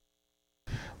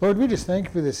Lord, we just thank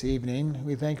you for this evening.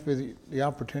 We thank you for the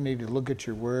opportunity to look at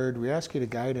your word. We ask you to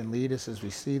guide and lead us as we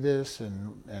see this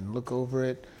and look over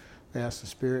it. We ask the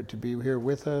Spirit to be here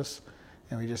with us.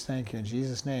 And we just thank you in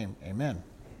Jesus' name. Amen.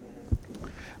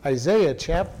 Isaiah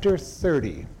chapter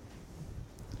 30.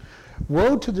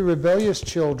 Woe to the rebellious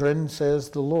children, says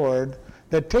the Lord,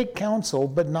 that take counsel,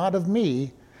 but not of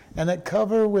me, and that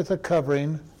cover with a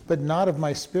covering, but not of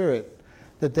my Spirit,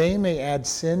 that they may add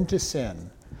sin to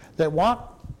sin, that walk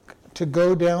to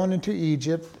go down into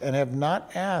Egypt, and have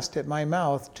not asked at my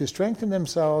mouth to strengthen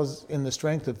themselves in the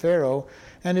strength of Pharaoh,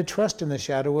 and to trust in the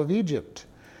shadow of Egypt.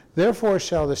 Therefore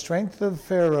shall the strength of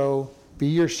Pharaoh be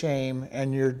your shame,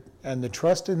 and the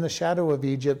trust in the shadow of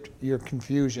Egypt your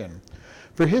confusion.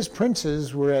 For his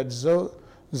princes were at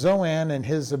Zoan, and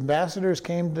his ambassadors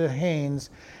came to Hanes,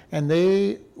 and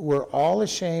they were all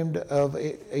ashamed of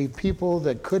a people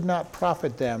that could not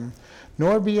profit them,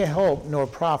 nor be a help nor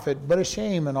profit, but a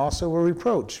shame and also a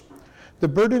reproach. The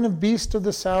burden of beasts of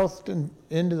the south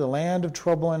into the land of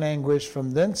trouble and anguish.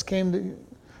 From whence came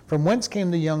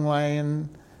the young lion,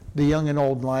 the young and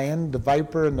old lion, the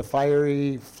viper and the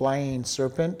fiery flying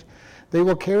serpent. They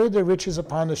will carry their riches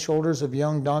upon the shoulders of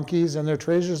young donkeys, and their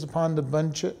treasures upon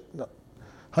the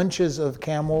hunches of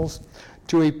camels,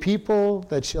 to a people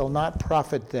that shall not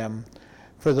profit them.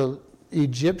 For the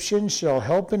Egyptians shall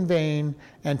help in vain,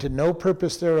 and to no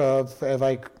purpose thereof have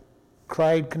I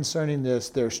cried concerning this.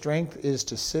 Their strength is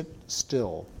to sit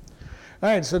still. All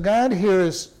right, so God here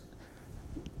is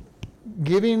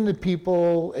giving the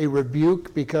people a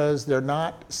rebuke because they're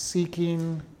not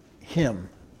seeking him.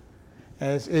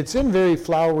 And it's in very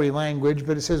flowery language,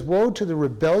 but it says, woe to the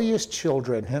rebellious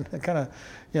children. And I kind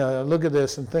of, look at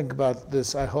this and think about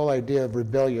this whole idea of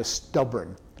rebellious,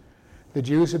 stubborn. The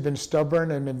Jews have been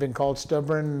stubborn and have been called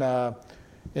stubborn.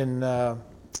 In the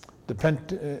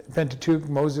Pentateuch,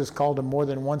 Moses called them more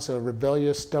than once a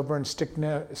rebellious, stubborn,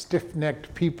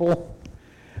 stiff-necked people.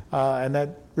 And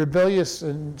that rebellious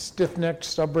and stiff-necked,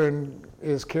 stubborn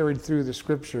is carried through the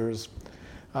scriptures.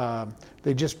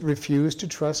 They just refuse to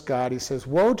trust God. He says,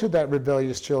 woe to that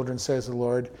rebellious children, says the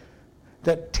Lord,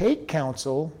 that take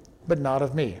counsel, but not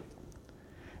of me.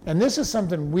 And this is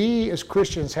something we as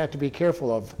Christians have to be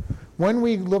careful of. When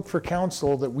we look for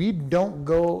counsel, that we don't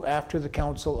go after the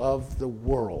counsel of the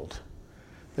world.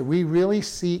 That we really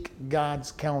seek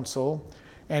God's counsel.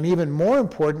 And even more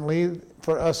importantly,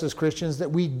 for us as Christians, that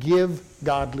we give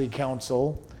godly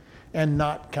counsel and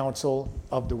not counsel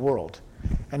of the world.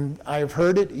 And I've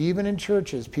heard it even in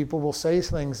churches. People will say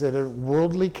things that are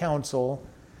worldly counsel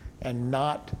and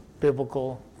not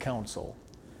biblical counsel.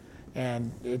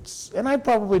 And I've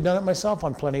probably done it myself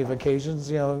on plenty of occasions,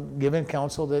 giving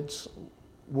counsel that's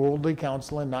worldly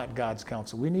counsel and not God's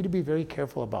counsel. We need to be very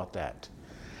careful about that.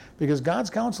 Because God's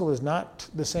counsel is not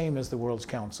the same as the world's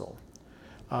counsel.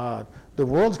 The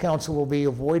world's counsel will be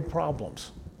avoid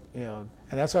problems, and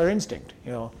that's our instinct.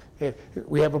 If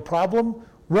we have a problem,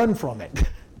 run from it,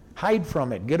 hide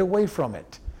from it, get away from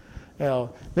it.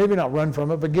 Maybe not run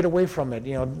from it, but get away from it.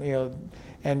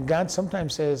 And God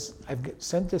sometimes says, I've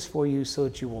sent this for you so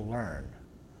that you will learn.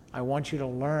 I want you to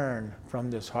learn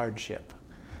from this hardship.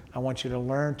 I want you to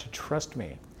learn to trust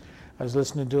me. I was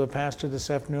listening to a pastor this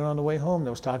afternoon on the way home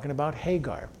that was talking about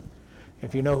Hagar.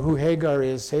 If you know who Hagar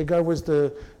is, Hagar was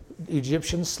the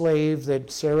Egyptian slave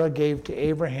that Sarah gave to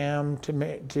Abraham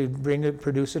to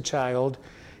produce a child,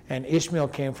 and Ishmael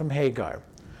came from Hagar.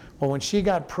 Well, when she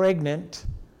got pregnant,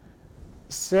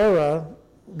 Sarah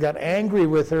got angry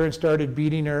with her and started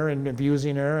beating her and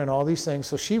abusing her and all these things.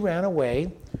 So she ran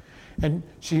away, and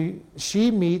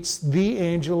she meets the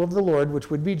angel of the Lord, which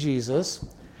would be Jesus,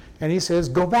 and he says,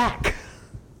 go back.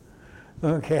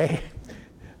 Okay?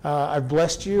 I've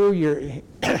blessed you.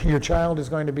 Your child is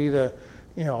going to be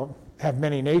have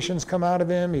many nations come out of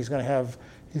him. He's going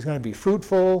to be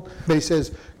fruitful. But he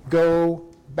says, go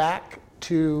back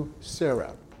to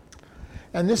Sarah.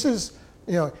 And this is,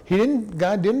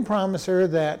 God didn't promise her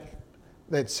that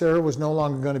Sarah was no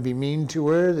longer going to be mean to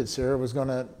her, that Sarah was going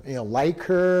to, like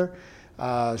her.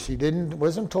 She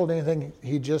wasn't told anything.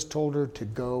 He just told her to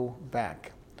go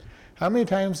back. How many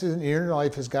times in your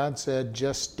life has God said,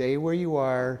 just stay where you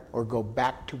are or go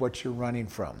back to what you're running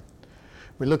from?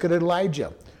 We look at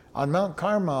Elijah. On Mount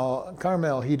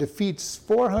Carmel, he defeats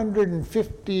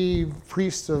 450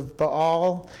 priests of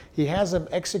Baal. He has them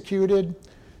executed.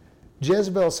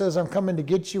 Jezebel says, I'm coming to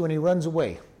get you, and he runs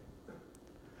away.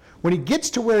 When he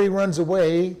gets to where he runs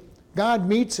away, God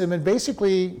meets him, and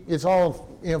basically it's all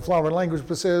flowery language,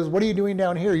 but says, what are you doing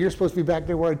down here? You're supposed to be back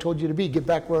there where I told you to be. Get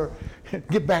back where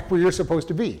you're supposed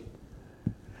to be.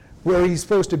 Where he's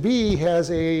supposed to be has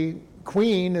a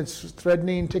queen that's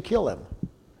threatening to kill him.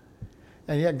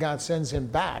 And yet God sends him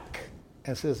back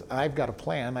and says, I've got a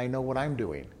plan. I know what I'm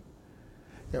doing.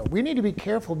 We need to be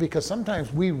careful because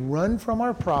sometimes we run from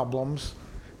our problems.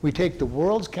 We take the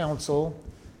world's counsel.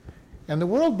 And the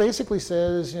world basically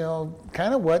says,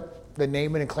 kind of what the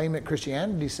name it and claim it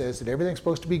Christianity says, that everything's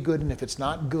supposed to be good. And if it's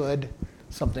not good,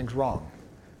 something's wrong.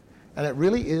 And it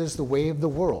really is the way of the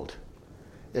world.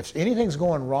 If anything's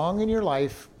going wrong in your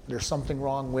life, there's something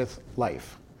wrong with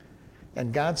life.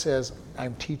 And God says,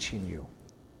 I'm teaching you.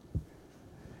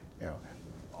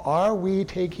 Are we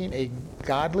taking a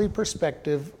godly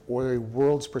perspective or a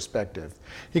world's perspective?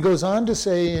 He goes on to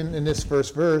say in this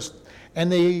first verse,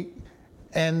 and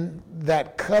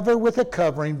that cover with a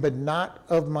covering, but not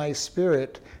of my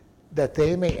spirit, that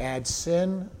they may add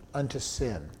sin unto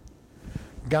sin.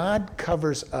 God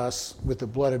covers us with the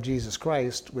blood of Jesus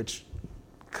Christ, which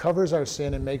covers our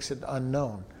sin and makes it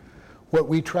unknown. What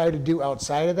we try to do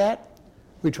outside of that,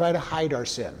 we try to hide our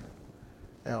sin.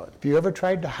 Now, if you ever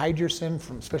tried to hide your sin,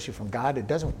 especially from God, it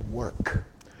doesn't work.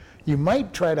 You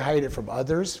might try to hide it from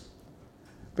others,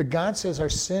 but God says our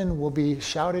sin will be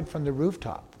shouted from the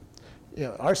rooftop.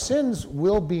 Our sins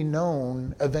will be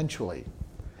known eventually.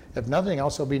 If nothing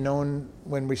else, they'll be known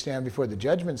when we stand before the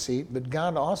judgment seat, but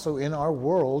God also in our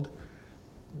world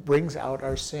brings out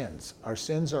our sins. Our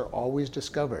sins are always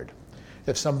discovered.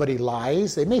 If somebody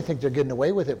lies, they may think they're getting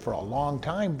away with it for a long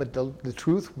time, but the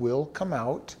truth will come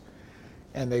out,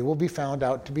 and they will be found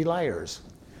out to be liars.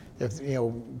 If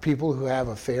people who have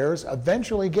affairs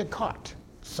eventually get caught.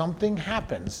 Something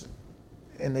happens,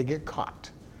 and they get caught.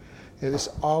 This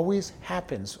always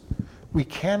happens. We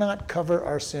cannot cover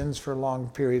our sins for long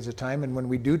periods of time, and when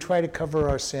we do try to cover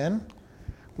our sin,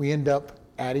 we end up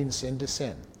adding sin to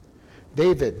sin.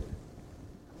 David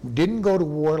didn't go to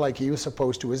war like he was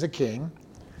supposed to as a king,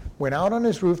 went out on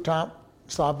his rooftop,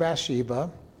 saw Bathsheba,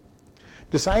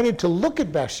 decided to look at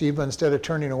Bathsheba instead of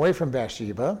turning away from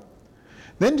Bathsheba,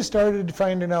 then started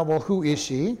finding out, well, who is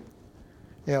she?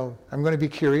 I'm going to be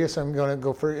curious, I'm going to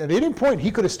go for it. At any point,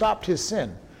 he could have stopped his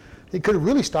sin. He could have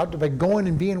really stopped it by going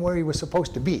and being where he was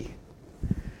supposed to be.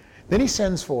 Then he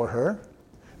sends for her,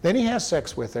 then he has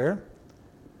sex with her,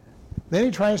 then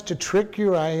he tries to trick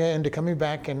Uriah into coming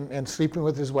back and sleeping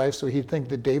with his wife so he'd think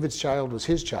that David's child was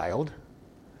his child.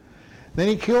 Then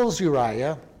he kills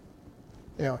Uriah.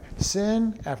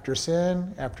 Sin after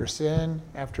sin after sin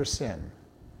after sin.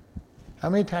 How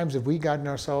many times have we gotten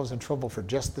ourselves in trouble for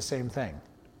just the same thing?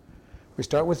 We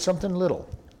start with something little.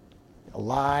 A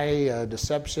lie, a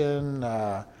deception,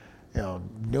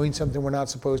 doing something we're not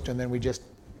supposed to, and then we just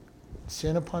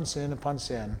sin upon sin upon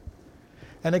sin.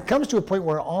 And it comes to a point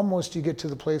where almost you get to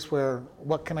the place where,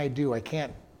 what can I do? I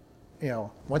can't,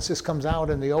 once this comes out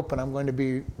in the open, I'm going to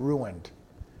be ruined.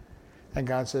 And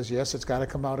God says, yes, it's got to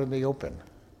come out in the open.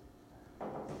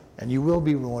 And you will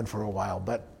be ruined for a while,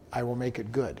 but I will make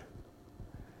it good.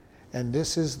 And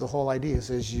this is the whole idea. It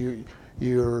says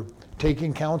you're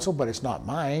taking counsel, but it's not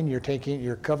mine. You're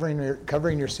covering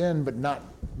your sin, but not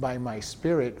by my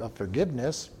spirit of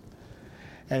forgiveness.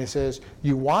 And it says,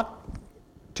 you walk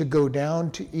to go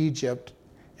down to Egypt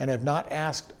and have not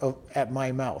asked at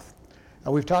my mouth.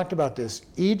 Now, we've talked about this.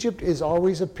 Egypt is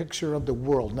always a picture of the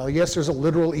world. Now, yes, there's a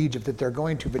literal Egypt that they're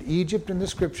going to, but Egypt in the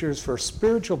scriptures for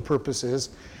spiritual purposes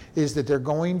is that they're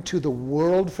going to the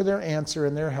world for their answer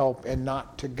and their help and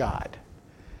not to God.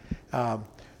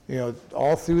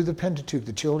 All through the Pentateuch,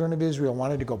 the children of Israel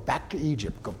wanted to go back to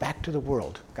Egypt, go back to the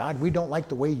world. God, we don't like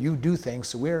the way you do things,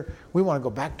 so we want to go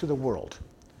back to the world.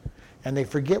 And they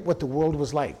forget what the world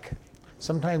was like.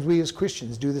 Sometimes we as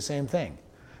Christians do the same thing.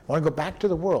 I want to go back to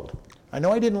the world. I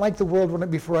know I didn't like the world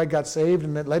before I got saved,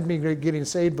 and it led me to getting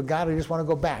saved, but God, I just want to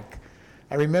go back.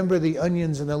 I remember the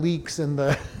onions and the leeks and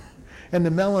the and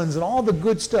the melons and all the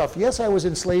good stuff. Yes, I was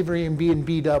in slavery and being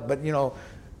beat up, but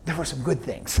there were some good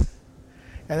things.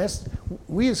 And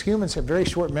we as humans have very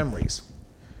short memories.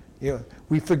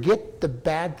 We forget the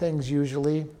bad things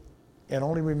usually and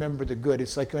only remember the good.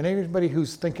 It's like when anybody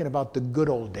who's thinking about the good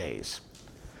old days.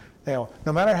 No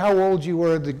matter how old you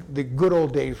were, the good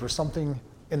old days were something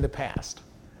in the past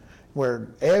where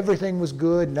everything was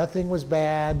good, nothing was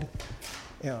bad.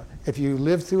 If you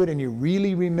live through it and you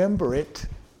really remember it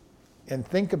and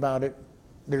think about it,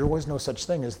 there was no such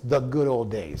thing as the good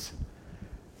old days.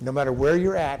 No matter where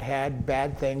you're at, had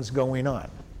bad things going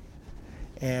on.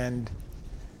 And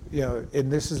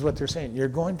this is what they're saying. You're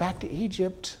going back to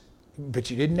Egypt,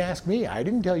 but you didn't ask me. I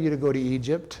didn't tell you to go to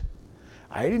Egypt.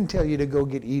 I didn't tell you to go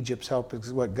get Egypt's help,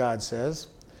 is what God says.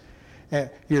 And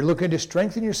you're looking to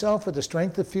strengthen yourself with the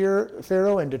strength of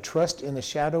Pharaoh and to trust in the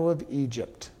shadow of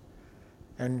Egypt.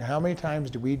 And how many times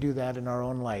do we do that in our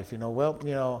own life? I'm going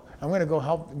to go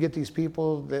help get these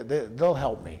people. They'll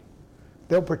help me.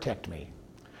 They'll protect me.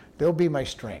 They'll be my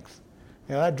strength.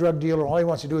 That drug dealer, all he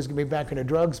wants to do is get me back into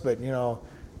drugs, but, it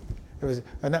was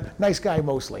a nice guy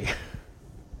mostly.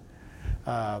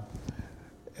 And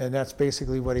that's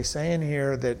basically what he's saying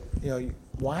here, that,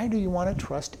 why do you want to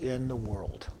trust in the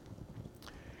world?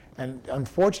 And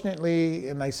unfortunately,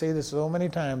 and I say this so many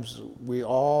times, we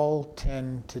all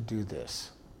tend to do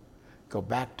this. Go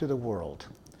back to the world.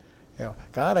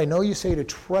 God, I know you say to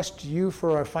trust you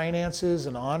for our finances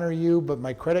and honor you, but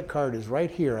my credit card is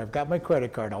right here. I've got my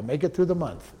credit card. I'll make it through the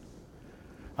month.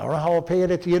 I don't know how I'll pay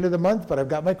it at the end of the month, but I've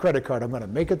got my credit card. I'm going to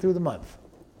make it through the month.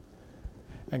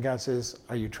 And God says,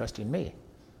 are you trusting me?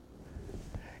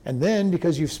 And then,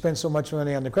 because you've spent so much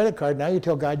money on the credit card, now you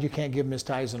tell God you can't give him his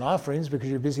tithes and offerings because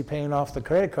you're busy paying off the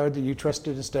credit card that you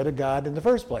trusted instead of God in the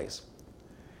first place.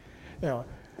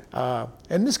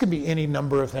 And this could be any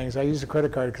number of things. I use a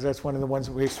credit card because that's one of the ones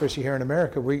that we, especially here in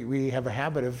America, we have a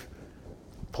habit of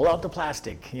pull out the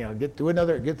plastic, get through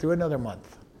another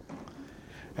month.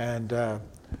 And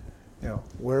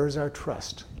where is our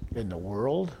trust? In the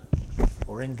world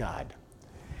or in God?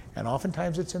 And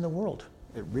oftentimes it's in the world.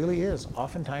 It really is,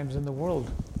 oftentimes in the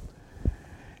world.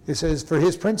 It says, for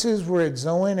his princes were at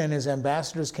Zoan, and his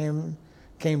ambassadors came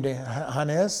to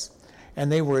Hanes, and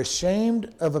they were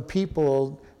ashamed of a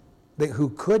people that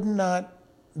could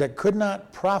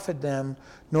not profit them,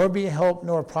 nor be a help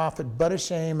nor a profit, but a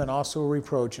shame and also a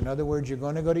reproach. In other words, you're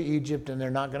going to go to Egypt, and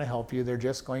they're not going to help you. They're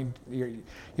just going,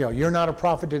 you're not a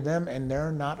profit to them, and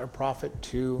they're not a profit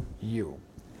to you.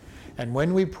 And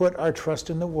when we put our trust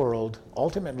in the world,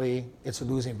 ultimately, it's a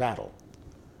losing battle.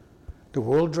 The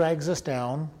world drags us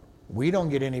down. We don't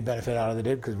get any benefit out of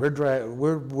it because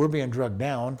we're being drugged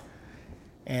down,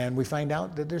 and we find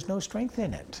out that there's no strength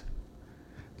in it.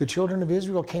 The children of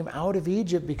Israel came out of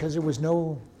Egypt because there was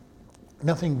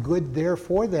nothing good there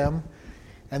for them,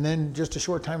 and then just a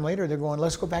short time later, they're going,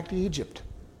 let's go back to Egypt.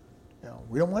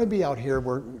 We don't want to be out here.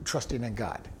 We're trusting in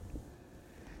God.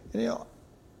 And,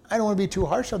 I don't want to be too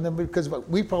harsh on them because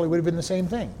we probably would have been the same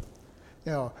thing.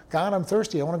 God, I'm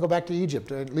thirsty. I want to go back to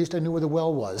Egypt. At least I knew where the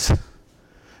well was.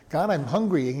 God, I'm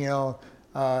hungry. Do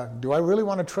I really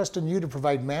want to trust in you to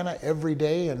provide manna every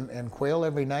day and quail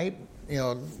every night?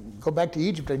 Go back to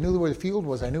Egypt. I knew where the field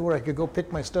was. I knew where I could go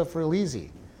pick my stuff real easy.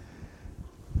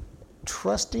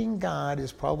 Trusting God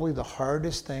is probably the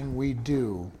hardest thing we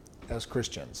do as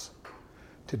Christians,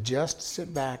 to just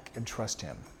sit back and trust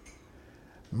him.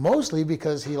 Mostly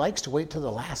because he likes to wait till the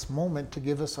last moment to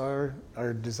give us our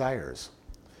desires.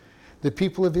 The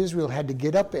people of Israel had to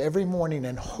get up every morning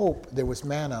and hope there was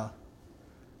manna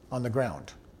on the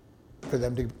ground for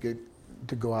them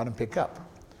to go out and pick up.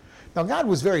 Now God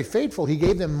was very faithful. He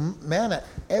gave them manna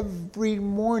every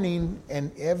morning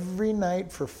and every night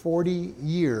for 40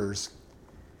 years.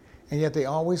 And yet they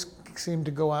always seemed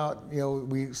to go out,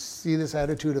 we see this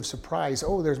attitude of surprise.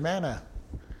 Oh, there's manna.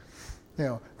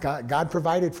 God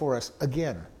provided for us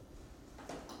again.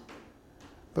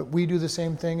 But we do the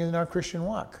same thing in our Christian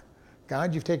walk.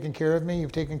 God, you've taken care of me.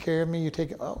 You've taken care of me.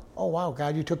 Oh wow,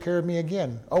 God, you took care of me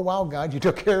again. Oh wow, God, you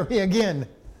took care of me again.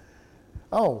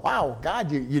 Oh wow,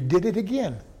 God, you did it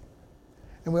again.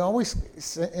 And we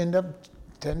always end up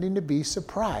tending to be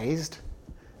surprised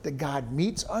that God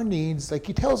meets our needs like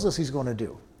he tells us he's going to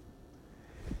do.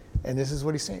 And this is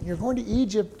what he's saying. You're going to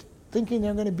Egypt thinking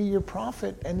they're going to be your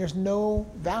prophet, and there's no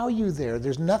value there.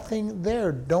 There's nothing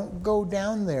there. Don't go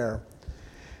down there.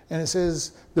 And it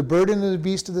says, the burden of the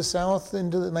beast of the south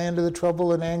into the land of the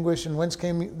trouble and anguish, and whence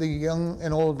came the young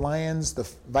and old lions, the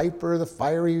viper, the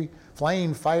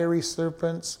flying fiery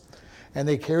serpents, and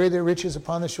they carry their riches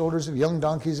upon the shoulders of young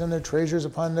donkeys and their treasures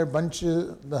upon their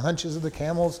the hunches of the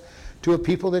camels, to a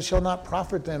people that shall not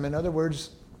profit them. In other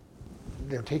words,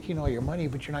 they're taking all your money,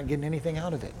 but you're not getting anything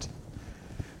out of it.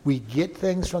 We get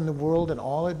things from the world, and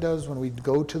all it does when we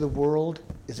go to the world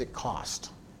is it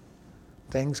costs.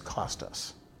 Things cost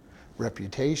us.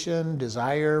 Reputation,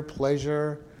 desire,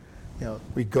 pleasure.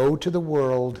 We go to the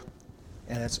world,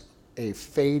 and it's a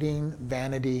fading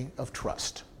vanity of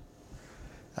trust.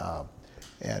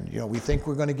 And we think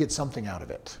we're going to get something out of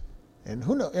it. And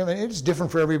who knows? It's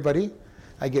different for everybody.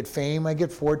 I get fame, I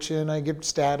get fortune, I get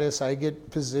status, I get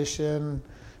position,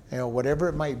 whatever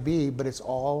it might be, but it's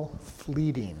all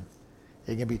fleeting.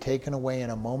 It can be taken away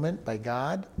in a moment by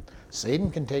God. Satan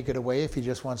can take it away if he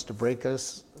just wants to break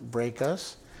us.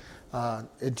 And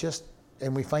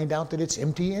we find out that it's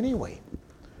empty anyway.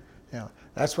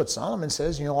 That's what Solomon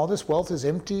says. All this wealth is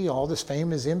empty, all this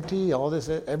fame is empty, all this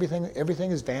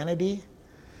everything is vanity.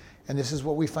 And this is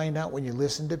what we find out when you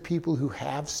listen to people who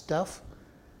have stuff.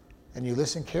 and you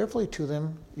listen carefully to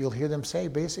them, you'll hear them say,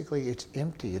 basically, it's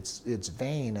empty, it's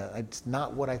vain, it's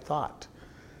not what I thought.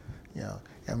 You know,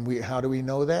 and how do we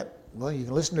know that? Well, you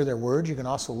can listen to their words, you can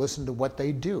also listen to what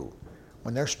they do.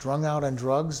 When they're strung out on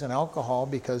drugs and alcohol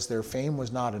because their fame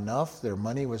was not enough, their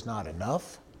money was not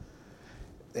enough,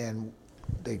 and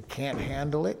they can't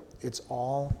handle it, it's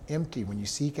all empty. When you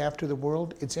seek after the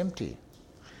world, it's empty.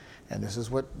 And this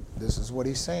is what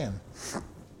he's saying.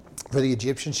 For the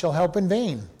Egyptians shall help in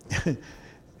vain,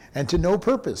 and to no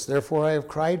purpose. Therefore I have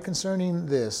cried concerning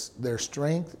this, their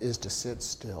strength is to sit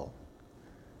still.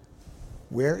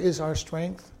 Where is our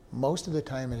strength? Most of the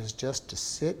time it is just to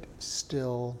sit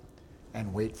still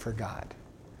and wait for God.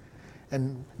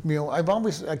 And you know,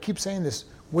 I keep saying this,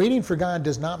 waiting for God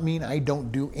does not mean I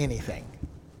don't do anything.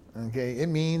 Okay? It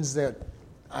means that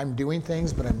I'm doing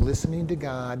things, but I'm listening to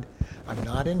God. I'm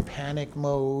not in panic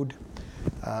mode.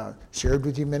 Shared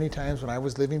with you many times, when I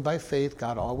was living by faith,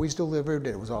 God always delivered.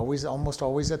 It was almost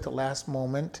always at the last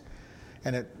moment.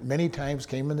 And it many times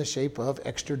came in the shape of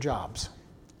extra jobs.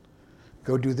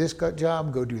 Go do this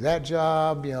job, go do that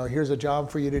job. You know, here's a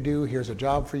job for you to do, here's a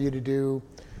job for you to do.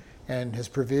 And his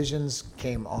provisions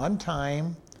came on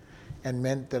time and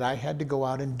meant that I had to go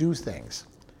out and do things.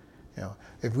 You know,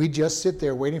 if we just sit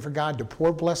there waiting for God to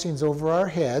pour blessings over our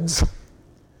heads,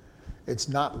 it's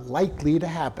not likely to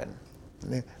happen.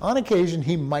 On occasion,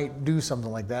 he might do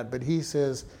something like that, but he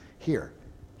says,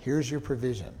 here's your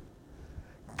provision.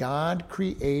 God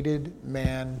created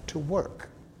man to work.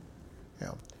 You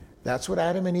know, that's what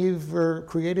Adam and Eve were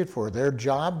created for. Their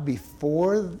job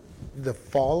before the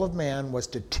fall of man was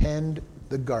to tend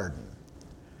the garden.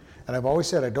 And I've always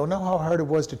said, I don't know how hard it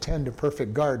was to tend a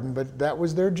perfect garden, but that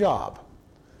was their job.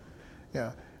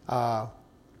 Yeah.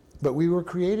 But we were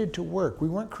created to work. We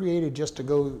weren't created just to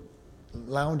go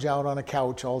lounge out on a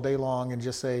couch all day long and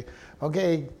just say,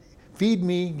 okay, feed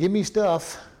me, give me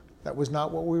stuff. That was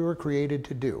not what we were created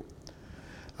to do.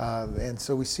 And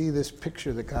so we see this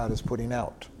picture that God is putting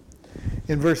out.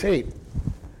 In verse 8,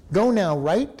 go now,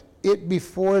 write it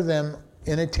before them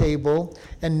in a table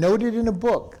and note it in a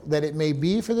book, that it may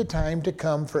be for the time to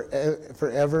come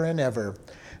forever and ever,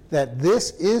 that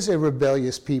this is a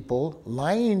rebellious people,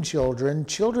 lying children,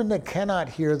 children that cannot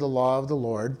hear the law of the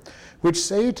Lord, which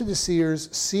say to the seers,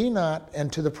 see not,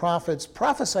 and to the prophets,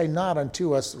 prophesy not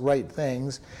unto us right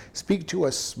things, speak to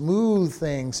us smooth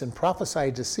things, and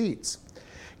prophesy deceits.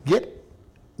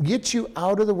 Get you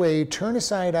out of the way, turn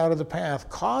aside out of the path,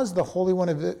 cause the Holy One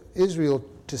of Israel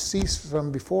to cease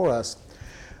from before us.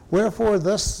 Wherefore,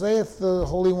 thus saith the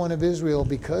Holy One of Israel,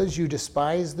 because you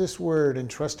despise this word and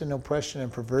trust in oppression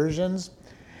and perversions,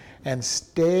 and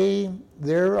stay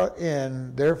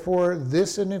therein, therefore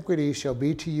this iniquity shall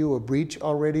be to you a breach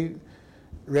already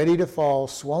ready to fall,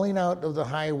 swelling out of the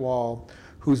high wall,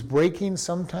 whose breaking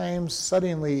sometimes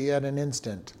suddenly at an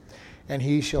instant. And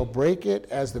he shall break it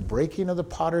as the breaking of the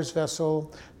potter's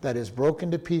vessel that is broken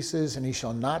to pieces, and he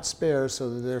shall not spare, so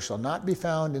that there shall not be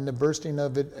found in the bursting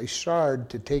of it a shard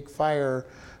to take fire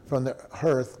from the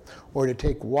hearth, or to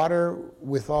take water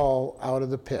withal out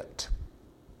of the pit.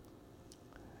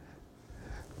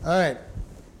 All right.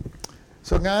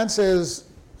 So God says,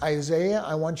 Isaiah,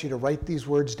 I want you to write these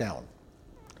words down.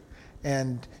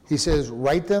 And he says,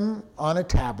 write them on a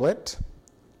tablet,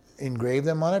 engrave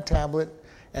them on a tablet,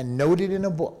 and note it in a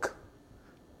book.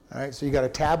 All right, so you got a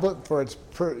tablet for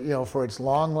its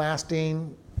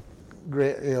long-lasting,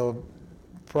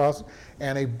 process,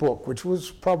 and a book, which was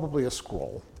probably a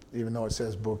scroll. Even though it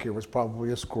says book, it was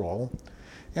probably a scroll.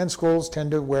 And scrolls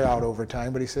tend to wear out over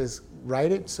time, but he says,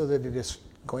 write it so that it is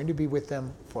going to be with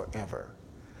them forever.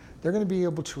 They're going to be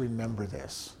able to remember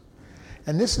this.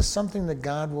 And this is something that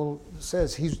God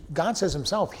says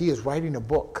himself, he is writing a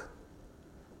book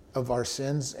of our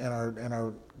sins and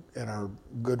our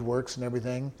good works and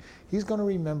everything. He's going to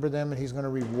remember them, and he's going to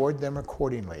reward them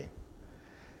accordingly.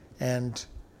 And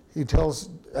he tells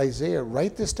Isaiah,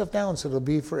 write this stuff down so it'll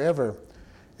be forever.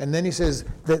 And then he says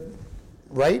that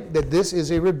this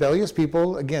is a rebellious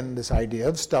people, again, this idea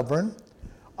of stubborn,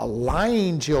 a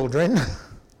lying children,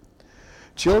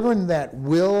 children that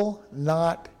will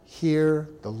not hear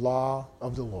the law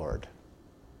of the Lord.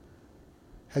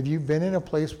 Have you been in a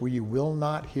place where you will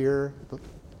not hear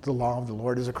the law of the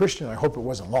Lord as a Christian? I hope it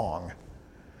wasn't long.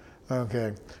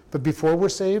 Okay. But before we're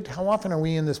saved, how often are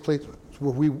we in this place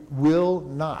where we will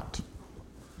not,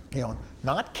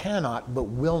 not cannot, but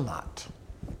will not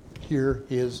hear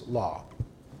his law?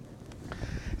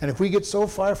 And if we get so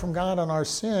far from God on our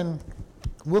sin,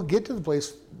 we'll get to the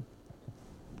place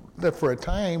that for a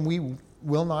time we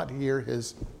will not hear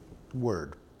his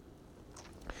word.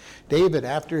 David,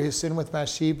 after his sin with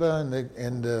Bathsheba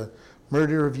and the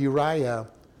murder of Uriah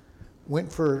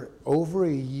went for over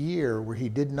a year where he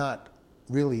did not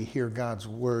really hear God's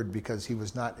word because he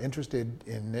was not interested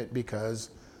in it, because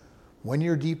when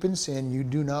you're deep in sin, you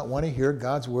do not want to hear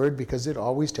God's word because it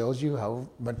always tells you how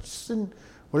much sin,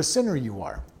 what a sinner you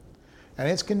are. And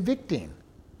it's convicting.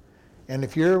 And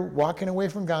if you're walking away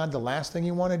from God, the last thing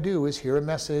you want to do is hear a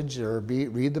message or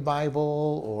read the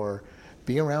Bible or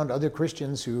be around other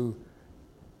Christians who,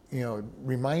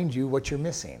 remind you what you're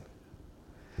missing.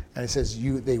 And it says,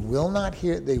 they will not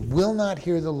hear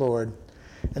the Lord.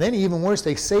 And then even worse,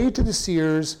 they say to the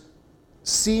seers,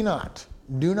 see not,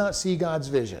 do not see God's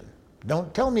vision.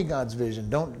 Don't tell me God's vision.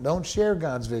 Don't share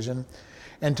God's vision.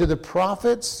 And to the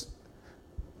prophets,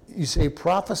 you say,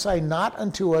 prophesy not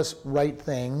unto us right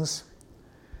things,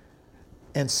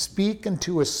 and speak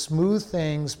unto us smooth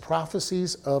things,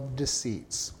 prophecies of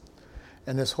deceits.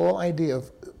 And this whole idea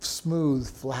of smooth,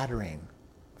 flattering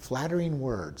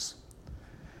words.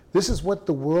 This is what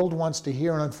the world wants to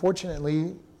hear, and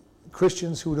unfortunately,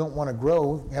 Christians who don't want to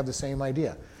grow have the same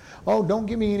idea. Oh, don't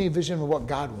give me any vision of what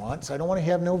God wants. I don't want to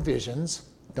have no visions.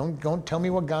 Don't tell me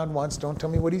what God wants. Don't tell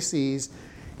me what he sees.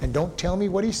 And don't tell me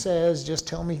what he says. Just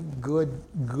tell me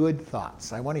good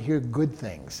thoughts. I want to hear good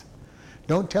things.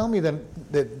 Don't tell me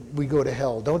that we go to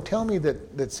hell. Don't tell me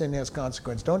that sin has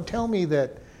consequence. Don't tell me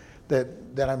that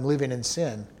I'm living in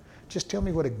sin. Just tell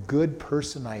me what a good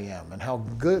person I am and how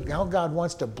God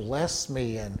wants to bless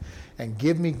me and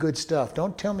give me good stuff.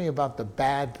 Don't tell me about the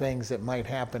bad things that might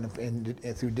happen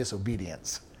through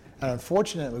disobedience. And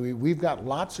unfortunately, we've got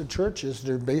lots of churches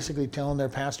that are basically telling their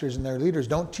pastors and their leaders,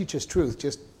 don't teach us truth,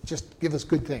 just give us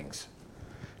good things.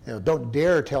 Don't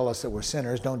dare tell us that we're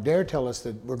sinners. Don't dare tell us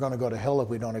that we're going to go to hell if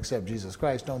we don't accept Jesus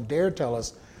Christ. Don't dare tell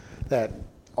us that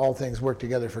all things work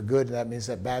together for good. That means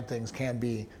that bad things can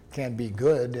be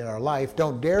good in our life.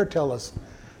 Don't dare tell us,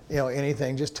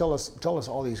 anything. Just tell us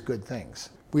all these good things.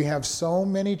 We have so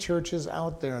many churches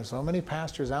out there and so many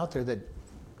pastors out there that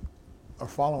are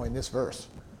following this verse.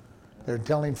 They're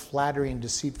telling flattering,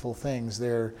 deceitful things.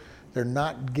 They're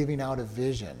not giving out a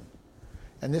vision.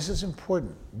 And this is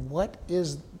important. What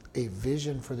is a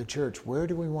vision for the church? Where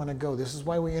do we want to go? This is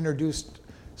why we introduced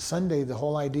Sunday the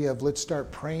whole idea of let's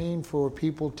start praying for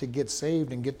people to get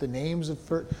saved and get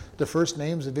the first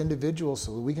names of individuals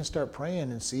so that we can start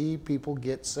praying and see people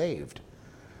get saved.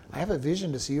 I have a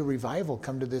vision to see a revival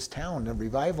come to this town, a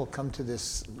revival come to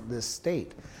this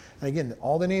state. And again,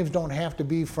 all the names don't have to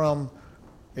be from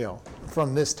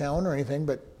this town or anything,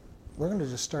 but we're going to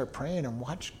just start praying and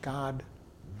watch God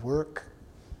work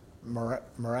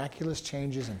miraculous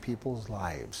changes in people's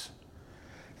lives.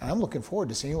 And I'm looking forward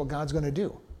to seeing what God's going to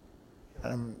do.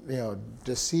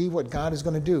 To see what God is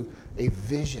going to do. A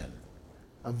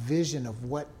vision of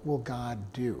what will God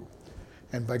do.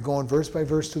 And by going verse by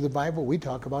verse through the Bible, we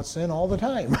talk about sin all the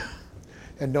time,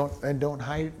 and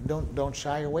don't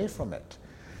shy away from it.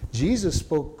 Jesus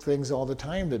spoke things all the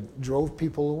time that drove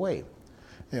people away.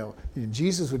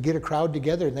 Jesus would get a crowd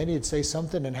together, and then he'd say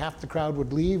something, and half the crowd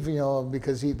would leave,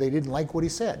 because they didn't like what he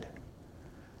said.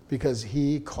 Because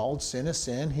he called sin a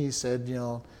sin. He said,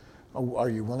 are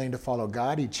you willing to follow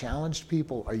God? He challenged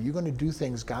people. Are you going to do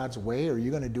things God's way, or are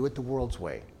you going to do it the world's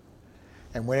way?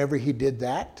 And whenever he did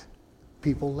that,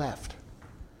 people left.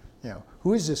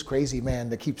 Who is this crazy man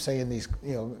that keeps saying these,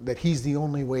 that he's the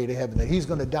only way to heaven, that he's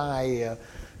going to die,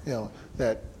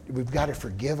 that we've got to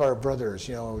forgive our brothers,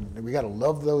 we got to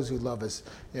love those who love us.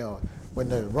 When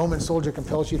the Roman soldier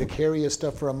compels you to carry his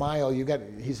stuff for a mile,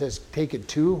 he says, take it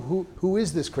 2. Who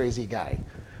is this crazy guy?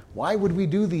 Why would we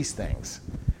do these things?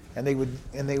 And they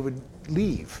would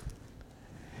leave.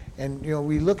 And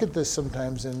we look at this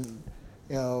sometimes, and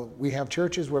we have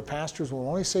churches where pastors will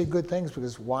only say good things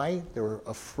because why? They're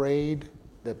afraid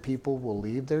that people will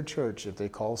leave their church if they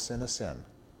call sin a sin.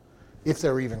 If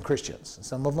they're even Christians.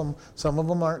 Some of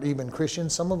them aren't even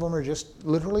Christians. Some of them are just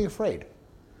literally afraid.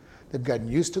 They've gotten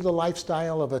used to the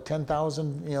lifestyle of a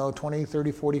 10,000, 20,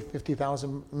 30, 40,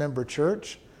 50,000 member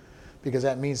church, because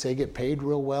that means they get paid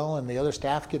real well and the other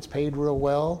staff gets paid real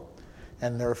well.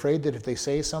 And they're afraid that if they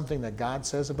say something that God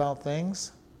says about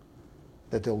things,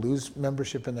 that they'll lose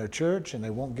membership in their church and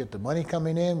they won't get the money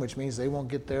coming in, which means they won't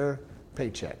get their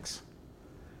paychecks.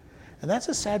 And that's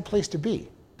a sad place to be.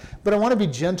 But I want to be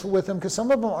gentle with them because some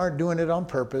of them aren't doing it on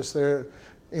purpose.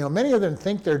 Many of them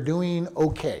think they're doing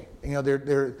okay.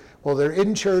 They're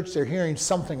in church, they're hearing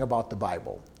something about the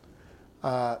Bible.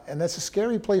 And that's a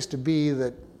scary place to be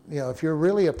that, if you're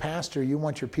really a pastor, you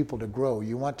want your people to grow.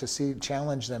 You want to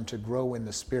challenge them to grow in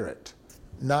the Spirit.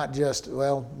 Not just,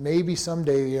 maybe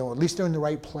someday, at least they're in the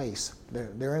right place.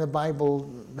 They're in a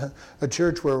Bible, a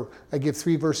church where I give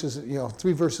 3 verses,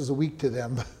 3 verses a week to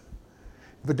them.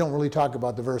 but don't really talk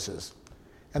about the verses.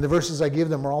 And the verses I give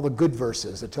them are all the good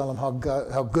verses that tell them how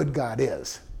good God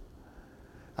is.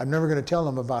 I'm never going to tell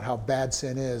them about how bad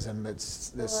sin is and that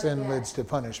sin leads to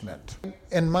punishment.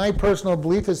 And my personal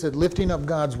belief is that lifting up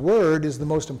God's word is the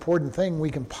most important thing we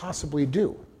can possibly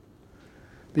do,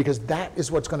 because that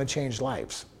is what's going to change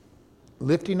lives.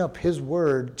 Lifting up his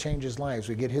word changes lives.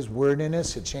 We get his word in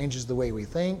us, it changes the way we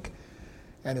think,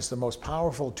 and it's the most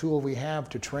powerful tool we have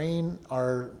to train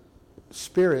our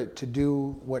spirit to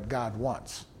do what God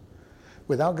wants.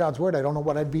 Without God's word, I don't know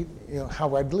what I'd be,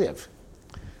 how I'd live.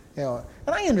 And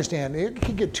I understand it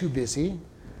could get too busy.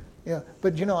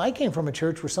 But I came from a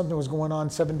church where something was going on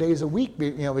 7 days a week,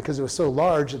 because it was so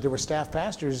large that there were staff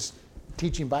pastors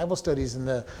teaching Bible studies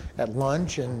at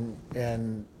lunch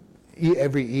and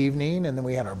every evening, and then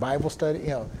we had our Bible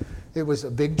study. It was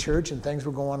a big church, and things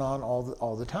were going on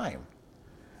all the time.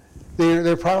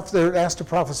 They're asked to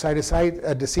prophesy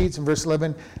deceits in verse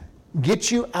 11.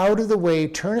 Get you out of the way,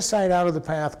 turn aside out of the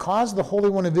path, cause the Holy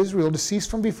One of Israel to cease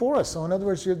from before us. So in other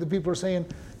words, the people are saying,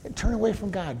 turn away from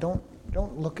God. Don't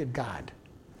look at God.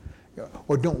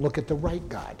 Or don't look at the right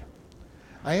God.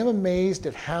 I am amazed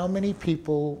at how many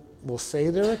people will say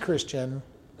they're a Christian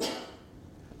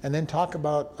and then talk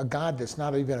about a God that's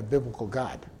not even a biblical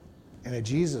God, and a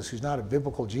Jesus who's not a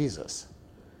biblical Jesus.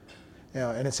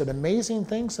 And it's an amazing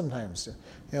thing sometimes.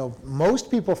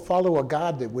 Most people follow a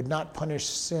God that would not punish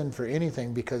sin for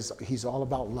anything because he's all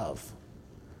about love.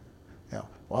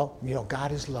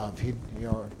 God is love.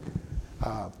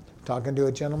 Talking to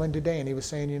a gentleman today, and he was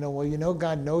saying,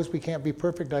 God knows we can't be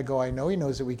perfect. I go, I know he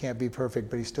knows that we can't be perfect,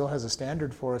 but he still has a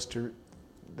standard for us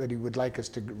that he would like us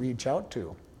to reach out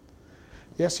to.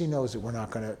 Yes, he knows that we're not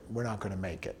going to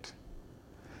make it.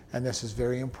 And this is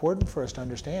very important for us to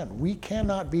understand. We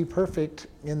cannot be perfect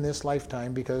in this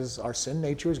lifetime because our sin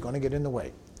nature is going to get in the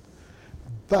way.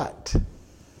 But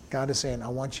God is saying, I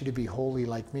want you to be holy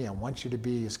like me. I want you to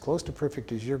be as close to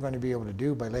perfect as you're going to be able to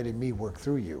do by letting me work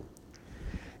through you.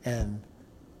 And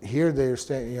here they're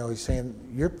saying, he's saying,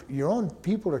 your own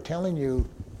people are telling you,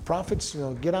 prophets,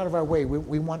 get out of our way.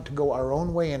 We want to go our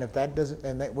own way, and if that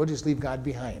doesn't, we'll just leave God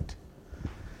behind.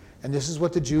 And this is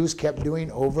what the Jews kept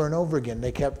doing over and over again.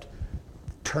 They kept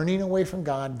turning away from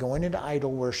God, going into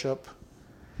idol worship.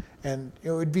 And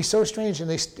it would be so strange, and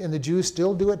the Jews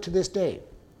still do it to this day.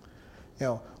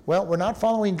 We're not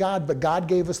following God, but God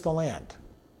gave us the land.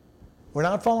 We're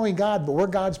not following God, but we're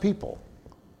God's people.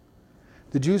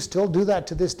 The Jews still do that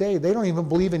to this day. They don't even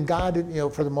believe in God,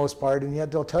 for the most part, and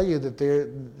yet they'll tell you that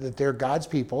they're God's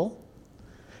people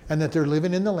and that they're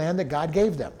living in the land that God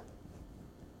gave them.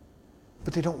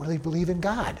 But they don't really believe in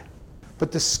God.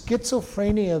 But the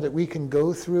schizophrenia that we can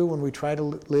go through when we try to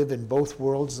live in both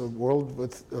worlds, the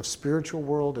world of spiritual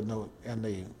world and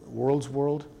the world's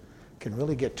world, can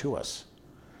really get to us.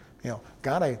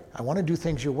 God, I want to do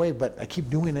things your way, but I keep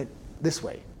doing it this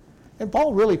way. And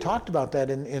Paul really talked about that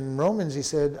in Romans. He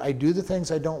said, I do the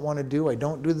things I don't want to do. I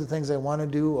don't do the things I want to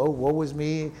do. Oh, woe is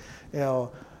me.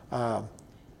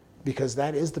 Because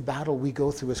that is the battle we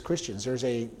go through as Christians. There's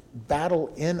a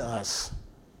battle in us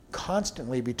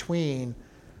constantly between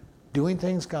doing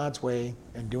things God's way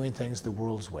and doing things the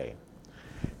world's way.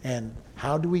 And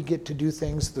how do we get to do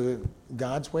things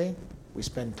God's way? We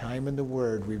spend time in the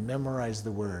Word. We memorize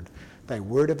the Word. Thy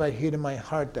word have I hid in my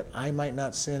heart that I might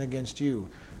not sin against you.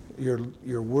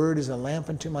 Your word is a lamp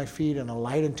unto my feet and a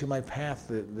light unto my path,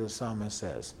 the psalmist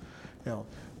says.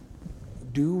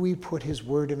 Do we put his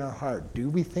word in our heart? Do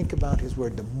we think about his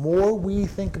word? The more we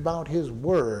think about his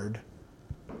word,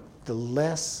 the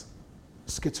less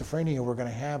schizophrenia we're going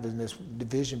to have in this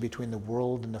division between the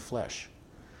world and the flesh.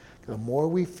 The more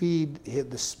we feed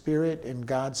the Spirit and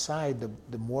God's side,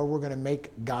 the more we're going to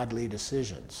make godly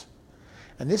decisions.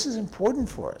 And this is important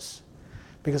for us,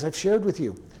 because I've shared with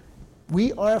you,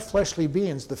 we are fleshly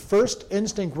beings. The first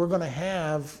instinct we're going to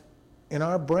have in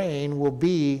our brain will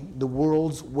be the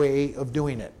world's way of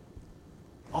doing it.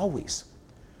 Always.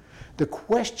 The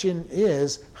question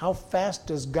is, how fast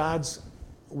does God's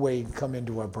way come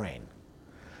into our brain?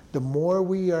 The more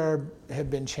we have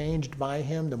been changed by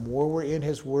him, the more we're in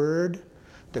his word,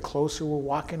 the closer we're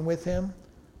walking with him,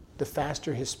 the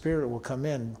faster his Spirit will come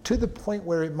in, to the point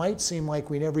where it might seem like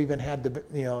we never even had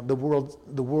the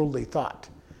worldly thought,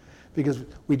 because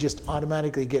we just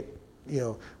automatically get,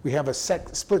 we have a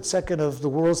split second of the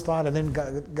world's thought, and then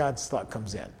God's thought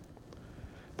comes in.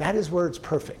 That is where it's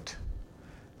perfect.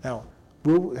 Now,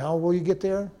 how will you get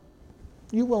there?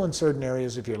 You will in certain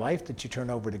areas of your life that you turn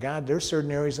over to God. There's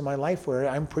certain areas of my life where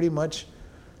I'm pretty much,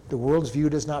 the world's view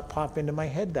does not pop into my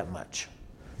head that much.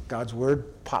 God's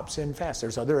word pops in fast.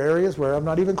 There's other areas where I'm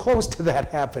not even close to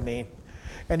that happening.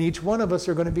 And each one of us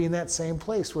are going to be in that same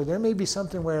place where there may be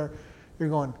something where you're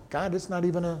going, God, it's not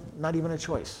even a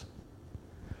choice.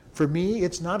 For me,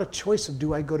 it's not a choice of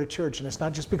do I go to church. And it's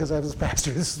not just because I was a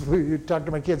pastor. This is where you talk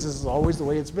to my kids. This is always the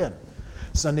way it's been.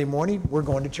 Sunday morning, we're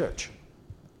going to church.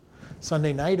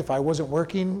 Sunday night, if I wasn't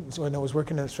working, when I was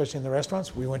working, especially in the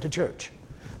restaurants, we went to church.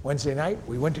 Wednesday night,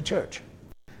 we went to church.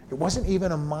 It wasn't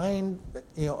even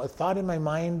a thought in my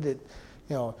mind that,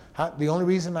 the only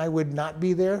reason I would not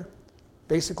be there,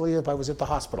 basically, if I was at the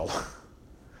hospital.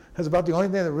 That's about the only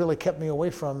thing that really kept me away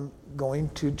from going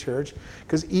to church.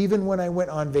 Because even when I went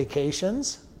on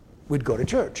vacations, we'd go to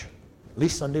church, at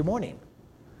least Sunday morning.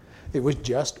 It was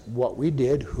just what we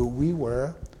did, who we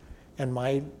were, and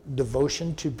my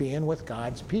devotion to being with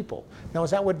God's people. Now,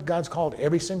 is that what God's called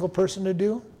every single person to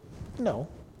do? No.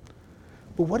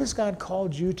 But what has God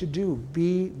called you to do?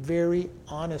 Be very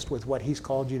honest with what he's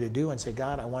called you to do and say,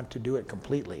 God, I want to do it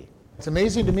completely. It's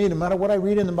amazing to me, no matter what I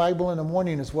read in the Bible in the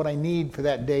morning is what I need for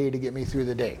that day to get me through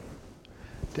the day.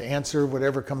 To answer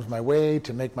whatever comes my way,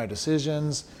 to make my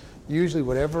decisions. Usually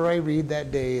whatever I read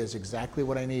that day is exactly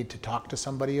what I need to talk to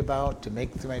somebody about, to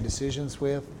make my decisions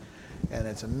with. And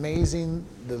it's amazing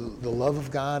the love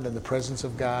of God and the presence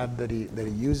of God that he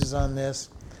uses on this.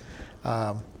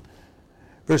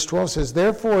 Verse 12 says,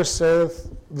 Therefore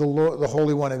saith the Lord, the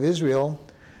Holy One of Israel,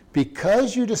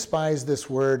 because you despise this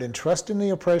word and trust in the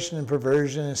oppression and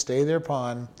perversion and stay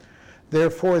thereupon,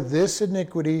 therefore this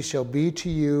iniquity shall be to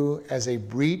you as a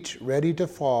breach ready to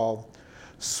fall,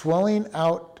 swelling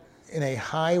out in a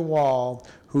high wall,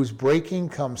 whose breaking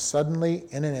comes suddenly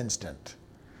in an instant.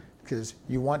 Because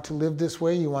you want to live this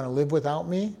way, you want to live without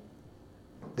me,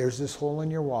 there's this hole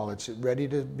in your wall. It's ready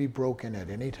to be broken at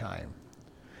any time.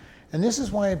 And this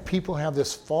is why people have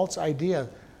this false idea,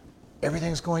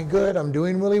 everything's going good, I'm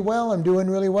doing really well,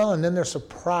 and then they're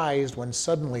surprised when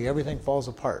suddenly everything falls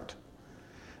apart.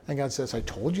 And God says, I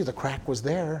told you the crack was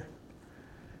there.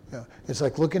 It's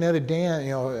like looking at a dam,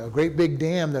 a great big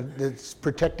dam that's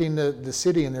protecting the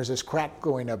city, and there's this crack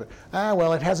going up.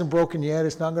 Well, it hasn't broken yet,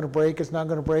 it's not going to break,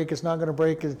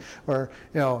 or,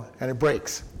 and it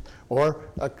breaks. Or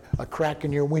a crack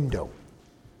in your window.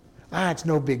 It's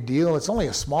no big deal, it's only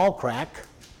a small crack.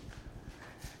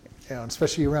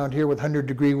 Especially around here with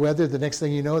 100-degree weather, the next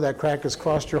thing you know, that crack has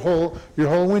crossed your whole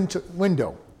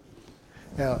window.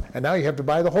 And now you have to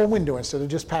buy the whole window instead of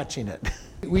just patching it.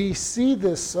 We see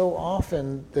this so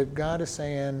often that God is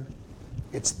saying,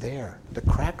 it's there. The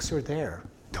cracks are there.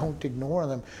 Don't ignore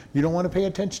them. You don't want to pay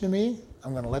attention to me?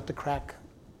 I'm going to let the crack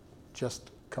just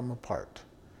come apart.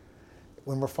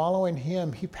 When we're following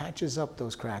him, he patches up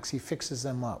those cracks. He fixes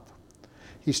them up.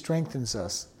 He strengthens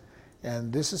us.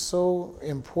 And this is so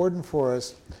important for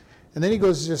us. And then he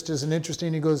goes, just as an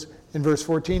interesting, he goes in verse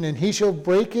 14, and he shall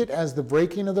break it as the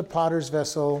breaking of the potter's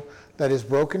vessel that is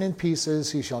broken in pieces,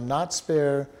 he shall not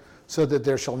spare, so that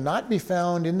there shall not be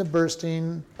found in the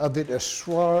bursting of it a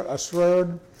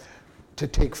sword to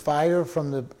take fire from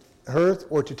the hearth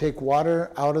or to take water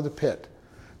out of the pit.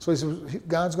 So he says,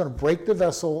 God's going to break the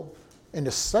vessel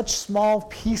into such small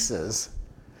pieces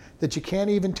that you can't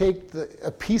even take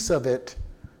a piece of it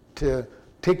to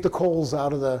take the coals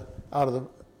out of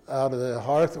the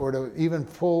hearth or to even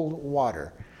pull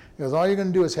water. Because all you're going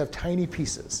to do is have tiny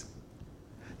pieces.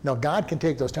 Now, God can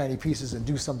take those tiny pieces and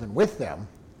do something with them.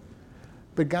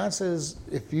 But God says,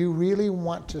 if you really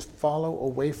want to follow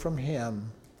away from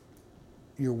him,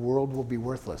 your world will be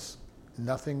worthless.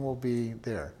 Nothing will be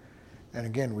there. And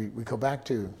again, we go back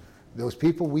to those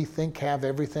people we think have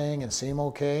everything and seem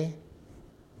okay.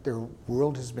 Their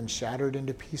world has been shattered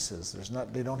into pieces.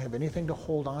 They don't have anything to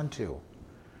hold on to.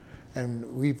 And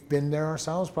we've been there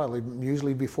ourselves probably,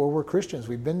 usually before we're Christians.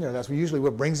 We've been there. That's usually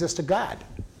what brings us to God.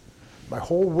 My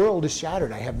whole world is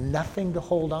shattered. I have nothing to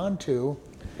hold on to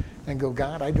and go,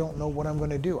 God, I don't know what I'm going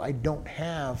to do.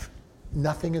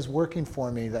 Nothing is working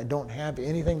for me. I don't have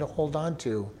anything to hold on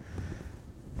to.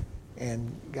 And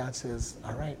God says,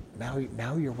 all right,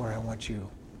 now you're where I want you.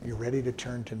 You're ready to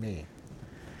turn to me.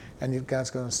 And God's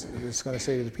going to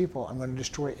say to the people, I'm going to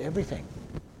destroy everything.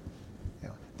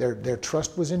 Their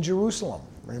trust was in Jerusalem.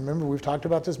 Remember, we've talked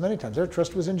about this many times. Their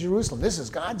trust was in Jerusalem. This is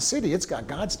God's city. It's got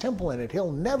God's temple in it.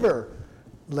 He'll never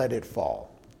let it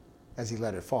fall as he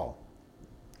let it fall.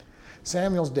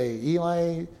 Samuel's day,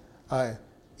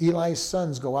 Eli's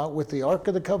sons go out with the Ark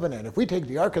of the Covenant. If we take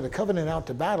the Ark of the Covenant out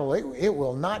to battle,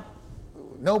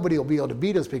 nobody will be able to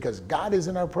beat us because God is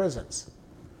in our presence.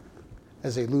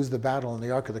 As they lose the battle and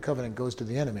the Ark of the Covenant goes to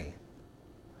the enemy.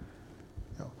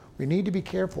 We need to be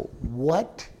careful.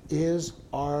 What is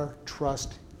our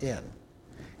trust in?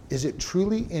 Is it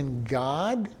truly in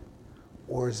God,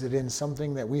 or is it in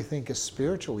something that we think is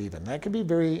spiritual even? That could be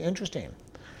very interesting.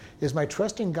 Is my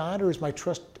trust in God, or is my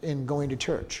trust in going to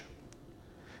church?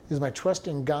 Is my trust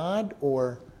in God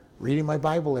or reading my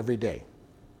Bible every day?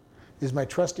 Is my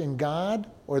trust in God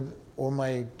or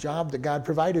my job that God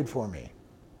provided for me?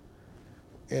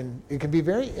 And it can be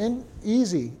very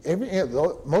easy.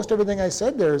 Most everything I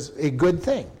said there is a good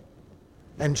thing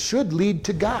and should lead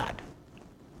to God.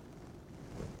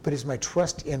 But is my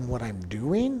trust in what I'm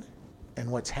doing and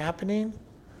what's happening,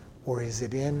 or is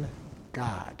it in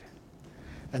God?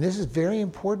 And this is very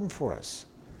important for us.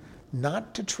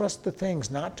 Not to trust the things,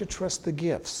 not to trust the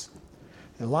gifts.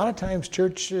 And a lot of times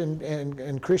church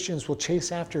and Christians will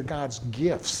chase after God's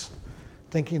gifts,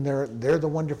 thinking they're the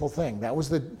wonderful thing. That was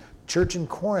the church in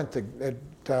Corinth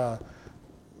that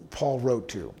Paul wrote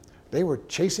to. They were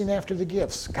chasing after the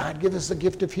gifts. God, give us the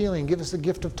gift of healing. Give us the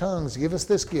gift of tongues. Give us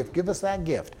this gift. Give us that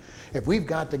gift. If we've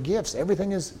got the gifts,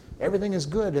 everything is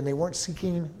good. And they weren't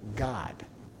seeking God.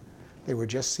 They were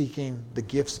just seeking the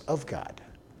gifts of God.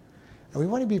 And we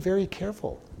want to be very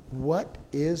careful. What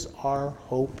is our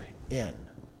hope in?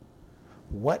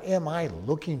 What am I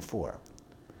looking for?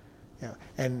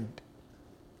 And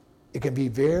it can be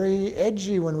very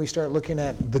edgy when we start looking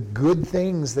at the good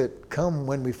things that come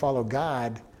when we follow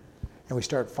God, and we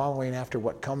start following after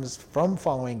what comes from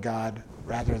following God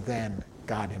rather than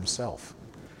God himself.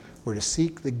 We're to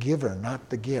seek the giver, not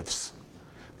the gifts.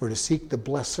 We're to seek the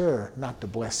blesser, not the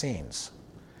blessings.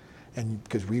 And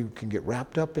because we can get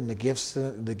wrapped up in the gifts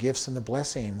and the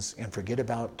blessings and forget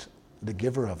about the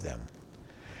giver of them.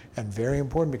 And very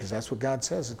important, because that's what God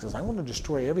says. Because I want to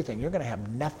destroy everything. You're going to have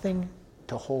nothing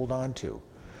to hold on to.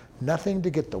 Nothing to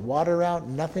get the water out,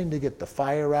 nothing to get the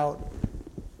fire out.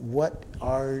 What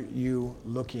are you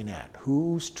looking at?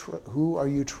 Who are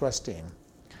you trusting?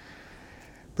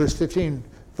 Verse 15,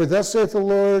 for thus saith the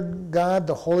Lord God,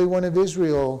 the Holy One of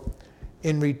Israel,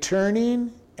 in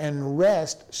returning and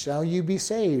rest shall you be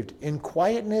saved. In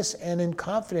quietness and in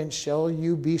confidence shall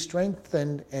you be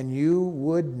strengthened, and you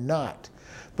would not.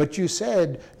 But you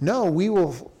said, no, we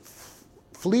will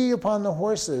flee upon the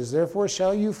horses, therefore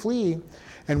shall you flee,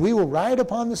 and we will ride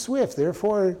upon the swift,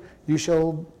 therefore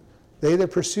they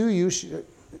that pursue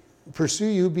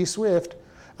you be swift.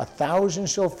 1,000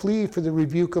 shall flee for the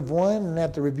rebuke of one, and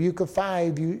at the rebuke of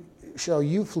 5 shall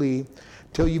you flee,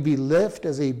 till you be left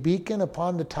as a beacon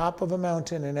upon the top of a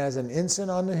mountain, and as an ensign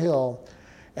on the hill.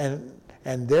 And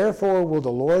therefore will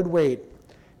the Lord wait,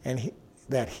 and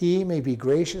that he may be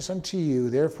gracious unto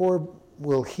you. Therefore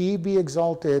will he be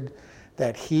exalted,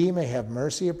 that he may have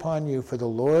mercy upon you. For the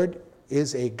Lord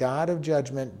is a God of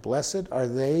judgment. Blessed are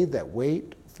they that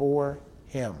wait for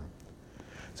him.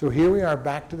 So here we are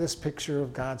back to this picture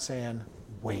of God saying,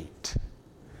 wait.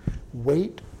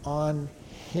 Wait on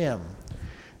him.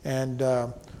 And,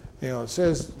 it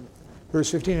says, verse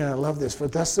 15, and I love this, for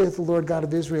thus saith the Lord God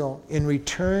of Israel, in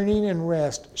returning and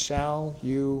rest shall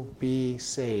you be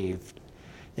saved.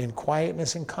 In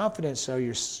quietness and confidence shall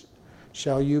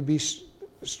be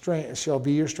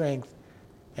your strength,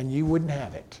 and you wouldn't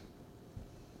have it.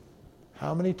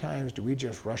 How many times do we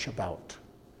just rush about?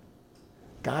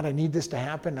 God, I need this to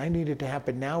happen. I need it to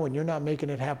happen now, and you're not making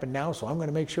it happen now, so I'm going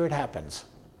to make sure it happens.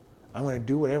 I'm going to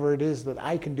do whatever it is that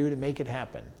I can do to make it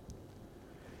happen.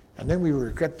 And then we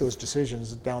regret those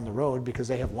decisions down the road because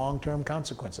they have long-term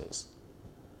consequences.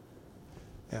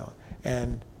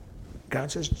 And God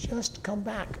says, just come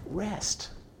back,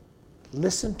 rest.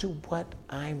 Listen to what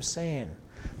I'm saying.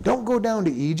 Don't go down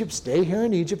to Egypt. Stay here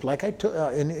in Egypt, like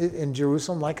in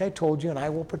Jerusalem, like I told you, and I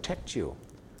will protect you.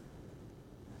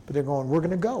 But they're going, we're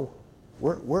going to go.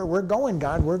 We're going,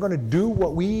 God. We're going to do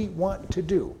what we want to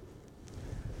do.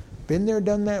 Been there,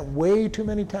 done that way too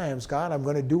many times. God, I'm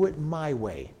going to do it my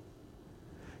way.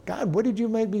 God, what did you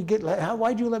make me get?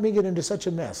 Why'd you let me get into such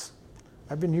a mess?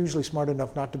 I've been usually smart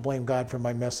enough not to blame God for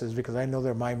my messes because I know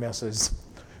they're my messes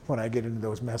when I get into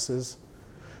those messes.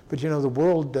 But the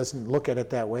world doesn't look at it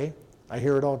that way. I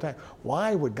hear it all the time.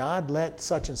 Why would God let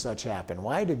such and such happen?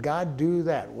 Why did God do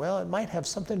that? Well, it might have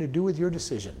something to do with your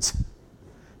decisions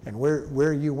and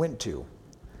where you went to.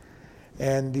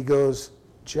 And he goes,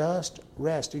 just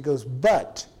rest. He goes,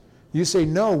 but you say,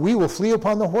 no, we will flee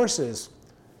upon the horses.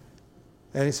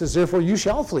 And he says, therefore you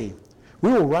shall flee.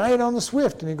 We will ride on the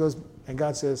swift. And he goes, and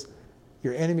God says,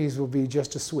 your enemies will be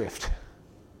just as swift.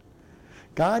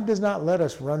 God does not let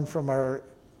us run from our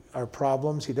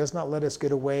problems. He does not let us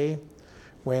get away.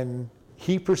 When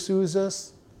he pursues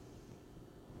us,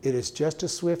 it is just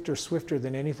as swift or swifter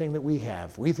than anything that we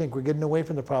have. We think we're getting away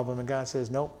from the problem, and God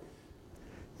says, nope,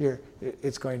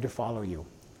 it's going to follow you.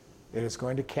 It is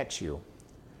going to catch you.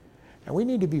 And we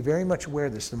need to be very much aware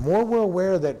of this. The more we're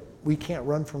aware that we can't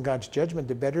run from God's judgment,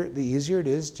 the easier it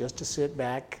is just to sit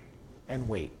back and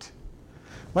wait.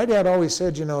 My dad always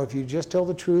said, if you just tell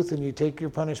the truth and you take your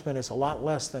punishment, it's a lot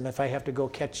less than if I have to go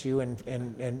catch you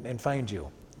and find you.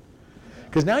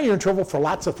 Because now you're in trouble for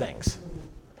lots of things.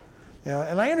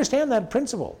 And I understand that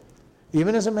principle.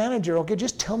 Even as a manager, okay,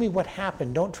 just tell me what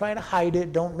happened. Don't try to hide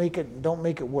it. Don't make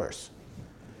it worse.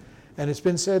 And it's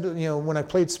been said, when I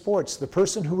played sports, the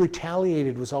person who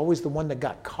retaliated was always the one that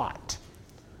got caught.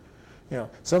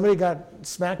 Somebody got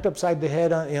smacked upside the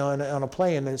head on a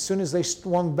play, and as soon as they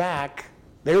swung back,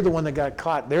 they're the one that got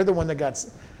caught. They're the one that got.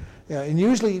 And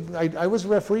usually, I was a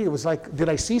referee. It was like, did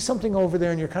I see something over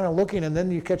there? And you're kind of looking, and then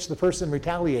you catch the person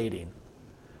retaliating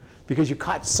because you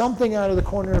caught something out of the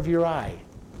corner of your eye.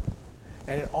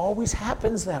 And it always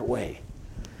happens that way.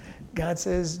 God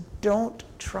says, don't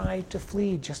try to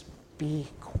flee. Just be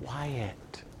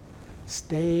quiet.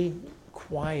 Stay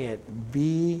quiet.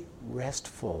 Be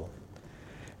restful.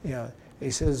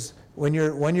 He says, when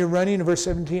you're running, in verse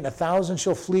 17, 1,000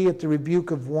 shall flee at the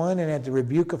rebuke of one, and at the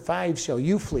rebuke of 5 shall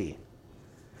you flee.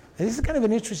 And this is kind of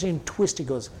an interesting twist. He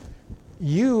goes,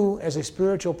 you as a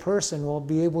spiritual person will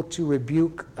be able to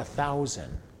rebuke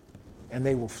 1,000, and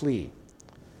they will flee.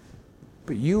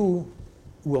 But you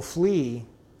will flee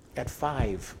at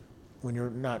 5 when you're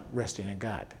not resting in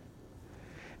God.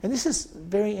 And this is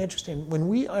very interesting. When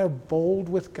we are bold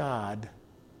with God,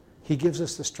 He gives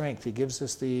us the strength. He gives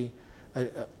us the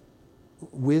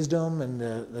wisdom and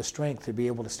the strength to be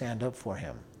able to stand up for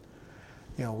Him.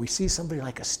 We see somebody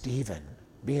like a Stephen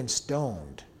being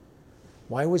stoned.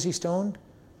 Why was he stoned?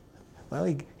 Well,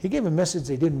 he gave a message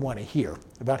they didn't want to hear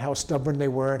about how stubborn they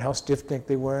were and how stiff-necked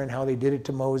they were and how they did it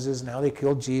to Moses and how they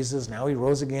killed Jesus and how he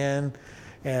rose again.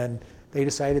 And they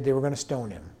decided they were going to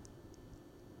stone him.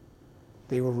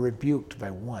 They were rebuked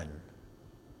by one.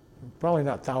 Probably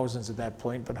not thousands at that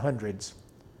point, but hundreds.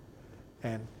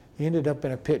 And he ended up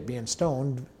in a pit being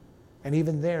stoned. And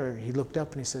even there, he looked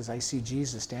up and he says, I see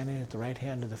Jesus standing at the right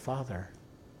hand of the Father.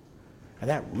 And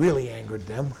that really angered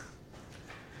them.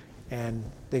 And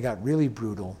they got really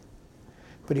brutal.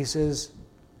 But he says,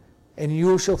 and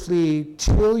you shall flee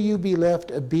till you be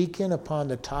left a beacon upon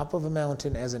the top of a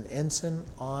mountain as an ensign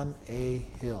on a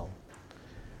hill.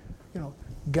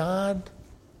 God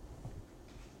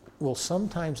will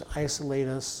sometimes isolate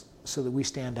us so that we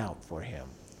stand out for Him.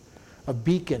 A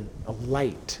beacon, a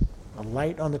light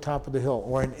on the top of the hill,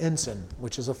 or an ensign,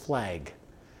 which is a flag.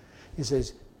 He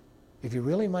says, if you're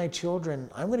really my children,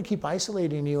 I'm going to keep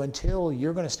isolating you until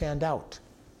you're going to stand out.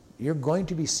 You're going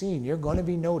to be seen. You're going to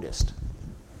be noticed.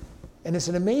 And it's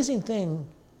an amazing thing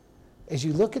as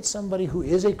you look at somebody who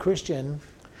is a Christian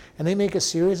and they make a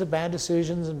series of bad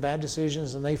decisions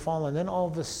and they fall, and then all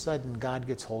of a sudden God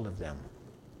gets hold of them.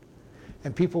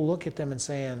 And people look at them and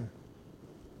saying,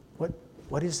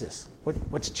 what is this?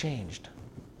 What's changed?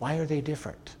 Why are they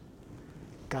different?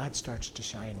 God starts to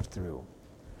shine through.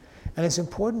 And it's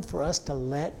important for us to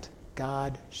let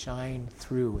God shine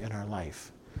through in our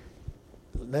life.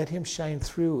 Let Him shine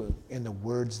through in the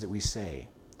words that we say,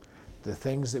 the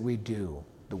things that we do,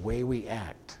 the way we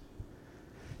act.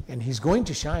 And He's going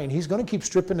to shine. He's going to keep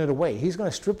stripping it away. He's going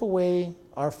to strip away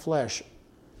our flesh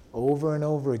over and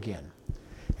over again.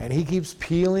 And He keeps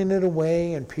peeling it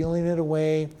away and peeling it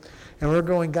away. And we're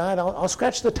going, God, I'll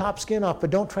scratch the top skin off,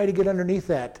 but don't try to get underneath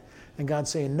that. And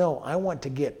God's saying, no, I want to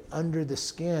get under the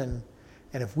skin.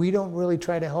 And if we don't really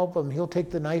try to help Him, He'll take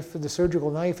the knife, the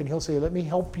surgical knife, and He'll say, let me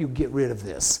help you get rid of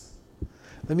this.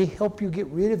 Let me help you get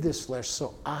rid of this flesh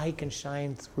so I can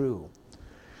shine through.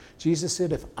 Jesus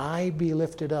said, if I be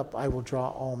lifted up, I will draw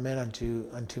all men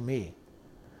unto me.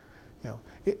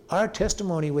 Our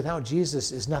testimony without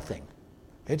Jesus is nothing.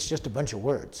 It's just a bunch of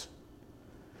words.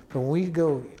 But when we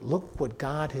go, look what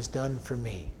God has done for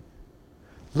me.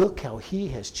 Look how He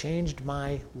has changed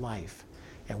my life.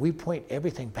 And we point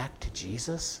everything back to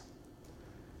Jesus.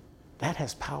 That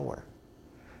has power.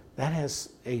 That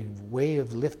has a way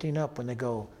of lifting up when they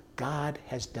go, God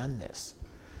has done this.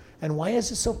 And why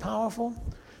is it so powerful?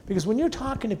 Because when you're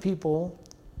talking to people,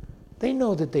 they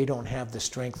know that they don't have the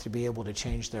strength to be able to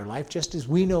change their life, just as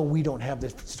we know we don't have the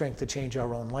strength to change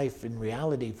our own life in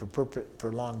reality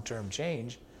for long-term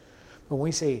change. But when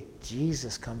we say,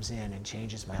 Jesus comes in and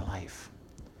changes my life,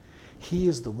 He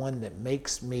is the one that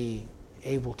makes me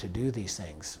able to do these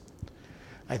things.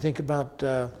 I think about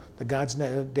the God's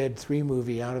Dead 3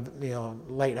 movie,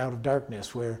 Light Out of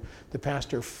Darkness, where the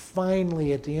pastor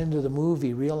finally at the end of the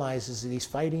movie realizes that he's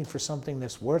fighting for something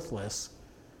that's worthless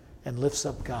and lifts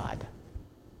up God.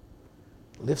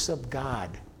 Lifts up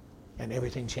God, and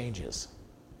everything changes.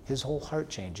 His whole heart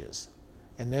changes.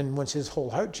 And then once his whole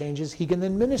heart changes, he can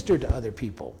then minister to other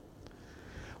people.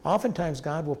 Oftentimes,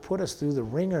 God will put us through the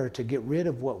ringer to get rid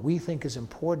of what we think is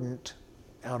important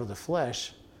out of the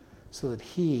flesh so that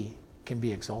he can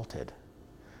be exalted,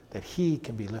 that he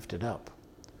can be lifted up.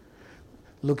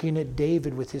 Looking at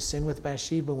David with his sin with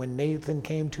Bathsheba, when Nathan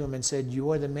came to him and said,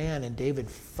 "You are the man," and David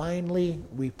finally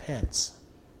repents.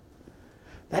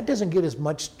 That doesn't get as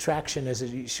much traction as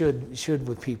it should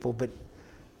with people, but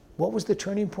what was the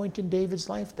turning point in David's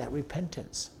life? That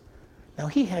repentance. Now,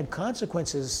 he had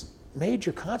consequences,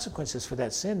 major consequences for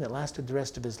that sin that lasted the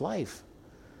rest of his life.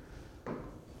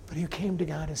 But he came to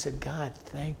God and said, "God,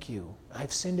 thank you.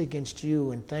 I've sinned against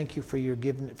you, and thank you for your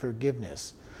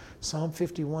forgiveness." Psalm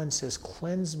 51 says,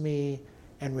 "Cleanse me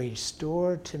and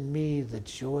restore to me the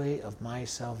joy of my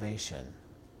salvation,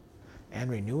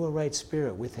 and renew a right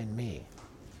spirit within me."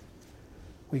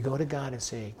 We go to God and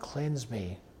say, "Cleanse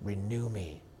me, renew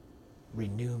me,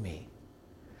 renew me."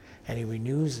 And he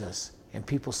renews us, and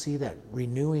people see that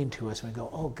renewing to us, and we go,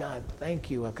 "Oh God, thank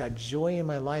you. I've got joy in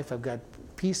my life. I've got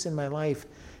peace in my life,"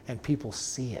 and people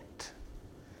see it.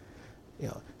 You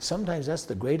know, sometimes that's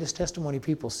the greatest testimony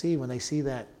people see when they see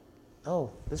that,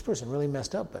 "Oh, this person really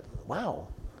messed up, but wow,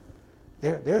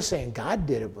 they're saying God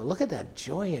did it, but look at that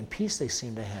joy and peace they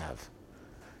seem to have."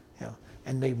 You know,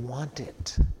 and they want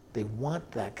it. They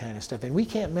want that kind of stuff, and we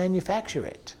can't manufacture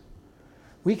it.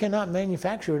 We cannot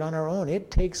manufacture it on our own.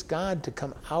 It takes God to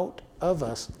come out of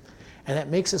us, and that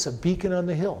makes us a beacon on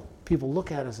the hill. People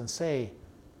look at us and say,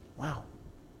 "Wow,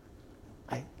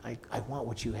 I want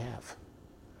what you have."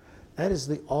 That is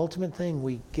the ultimate thing.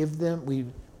 We give them, we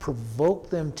provoke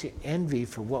them to envy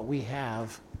for what we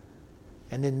have.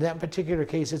 And in that particular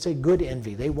case, it's a good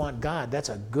envy. They want God. That's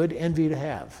a good envy to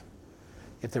have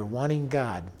if they're wanting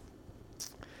God.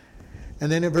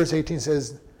 And then in verse 18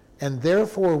 says, "And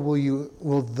therefore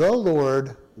will the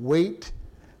Lord wait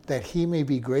that he may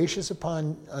be gracious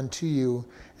unto you,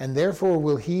 and therefore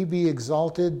will he be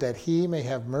exalted that he may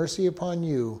have mercy upon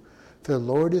you. For the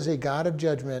Lord is a God of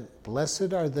judgment.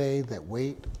 Blessed are they that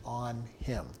wait on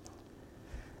him."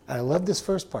 And I love this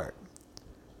first part.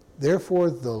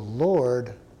 Therefore the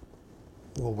Lord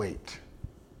will wait.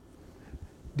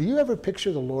 Do you ever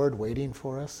picture the Lord waiting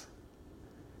for us?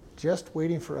 Just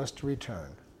waiting for us to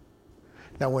return.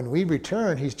 Now when we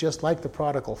return, he's just like the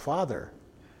prodigal father,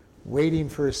 waiting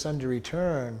for his son to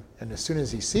return, and as soon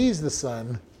as he sees the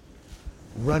son,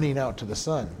 running out to the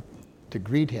son to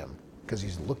greet him, because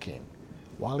he's looking.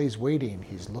 While he's waiting,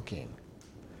 he's looking.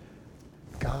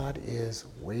 God is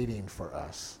waiting for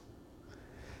us.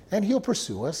 And he'll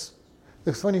pursue us.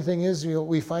 The funny thing is,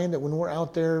 we find that when we're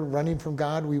out there running from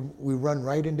God, we run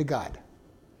right into God.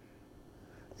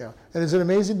 Yeah. And it's an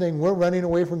amazing thing. We're running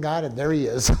away from God, and there he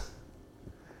is. And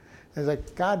it's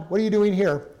like, "God, what are you doing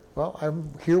here?" "Well,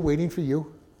 I'm here waiting for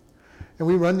you." And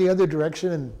we run the other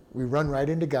direction, and we run right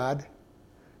into God.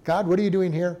 "God, what are you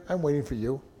doing here?" "I'm waiting for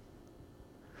you."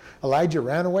 Elijah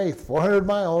ran away 400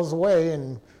 miles away,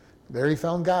 and there he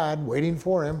found God waiting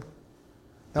for him.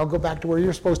 "Now go back to where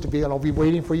you're supposed to be, and I'll be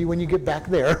waiting for you when you get back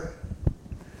there."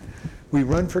 We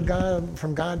run from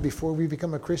God before we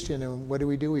become a Christian, and what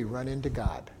do? We run into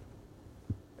God.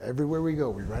 Everywhere we go,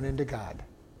 we run into God,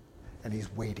 and he's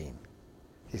waiting.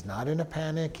 He's not in a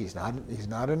panic. He's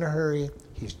not in a hurry.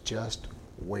 He's just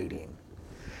waiting.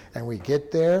 And we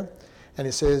get there, and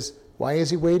it says, why is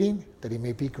he waiting? That he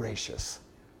may be gracious.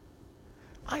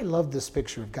 I love this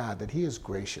picture of God, that he is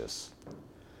gracious.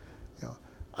 You know,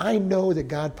 I know that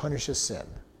God punishes sin.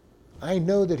 I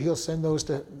know that he'll send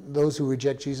those who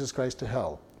reject Jesus Christ to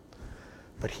hell.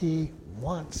 But he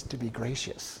wants to be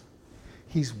gracious.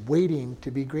 He's waiting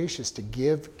to be gracious, to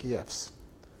give gifts.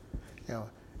 You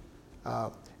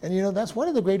know, and that's one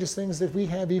of the greatest things that we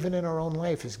have even in our own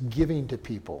life, is giving to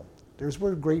people. There's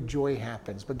where great joy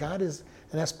happens. But God is,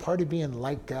 and that's part of being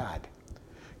like God.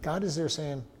 God is there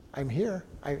saying, I'm here.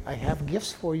 I have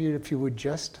gifts for you if you would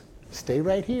just stay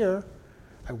right here.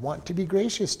 I want to be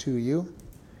gracious to you.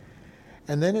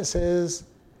 And then it says,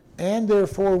 and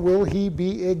therefore will he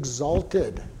be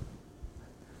exalted.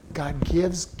 God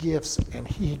gives gifts and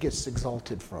he gets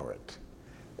exalted for it.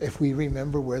 If we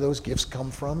remember where those gifts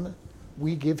come from,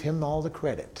 we give him all the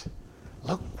credit.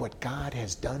 Look what God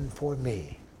has done for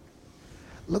me.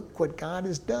 Look what God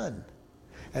has done.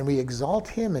 And we exalt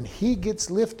him and he gets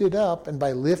lifted up, and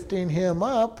by lifting him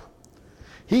up,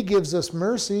 he gives us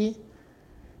mercy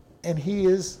and he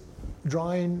is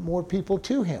drawing more people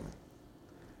to him.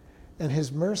 And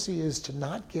his mercy is to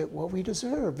not get what we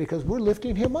deserve because we're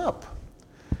lifting him up.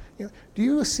 Do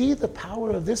you see the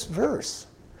power of this verse?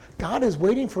 God is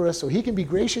waiting for us so he can be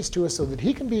gracious to us, so that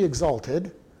he can be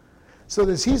exalted, So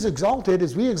that as he's exalted,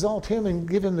 as we exalt him and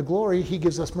give him the glory, he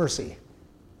gives us mercy.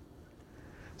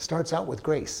 Starts out with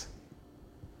grace,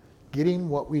 getting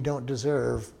what we don't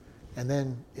deserve, and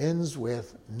then ends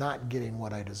with not getting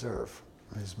what I deserve,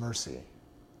 his mercy.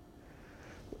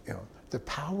 The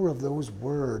power of those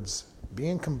words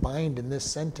being combined in this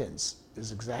sentence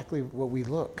is exactly what we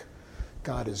look.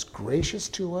 God is gracious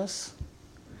to us.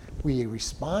 We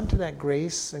respond to that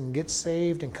grace and get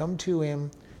saved and come to him,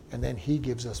 and then he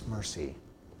gives us mercy.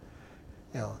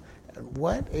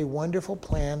 What a wonderful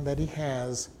plan that he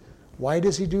has. Why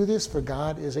does he do this? For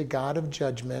God is a God of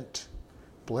judgment.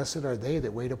 Blessed are they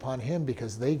that wait upon him,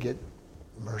 because they get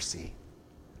mercy.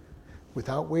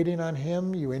 Without waiting on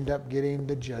him, you end up getting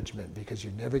the judgment, because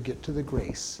you never get to the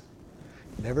grace.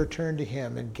 Never turn to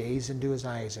him and gaze into his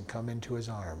eyes and come into his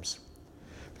arms.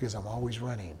 Because I'm always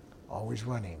running, always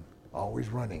running, always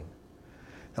running.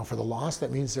 Now for the lost,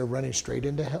 that means they're running straight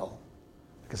into hell,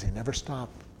 because they never stop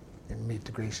and meet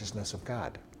the graciousness of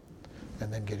God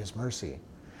and then get his mercy.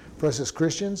 For us as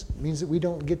Christians, it means that we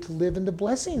don't get to live in the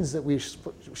blessings that we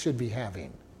should be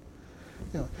having.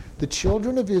 The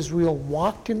children of Israel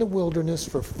walked in the wilderness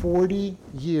for 40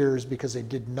 years because they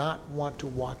did not want to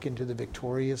walk into the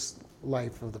victorious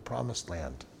life of the promised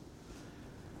land.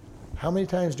 How many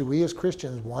times do we as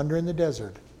Christians wander in the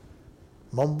desert,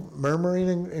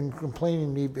 murmuring and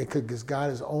complaining because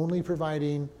God is only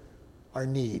providing our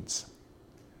needs?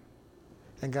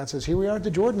 And God says, here we are at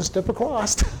the Jordan, step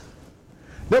across.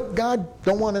 Nope, God,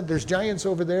 don't want it. There's giants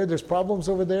over there, there's problems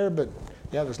over there, but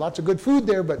yeah, there's lots of good food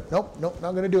there, but nope, not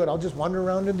going to do it. I'll just wander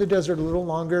around in the desert a little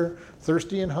longer,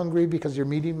 thirsty and hungry because you're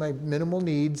meeting my minimal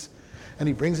needs. And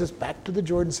he brings us back to the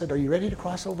Jordan and said, are you ready to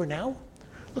cross over now?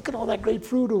 Look at all that great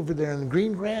fruit over there and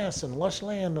green grass and lush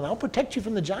land, and I'll protect you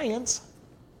from the giants.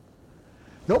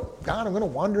 Nope, God, I'm going to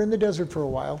wander in the desert for a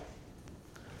while.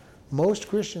 Most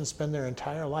Christians spend their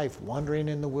entire life wandering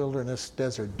in the wilderness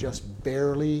desert, just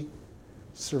barely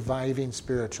surviving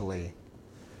spiritually,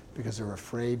 because they're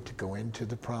afraid to go into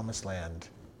the promised land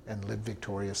and live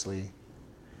victoriously.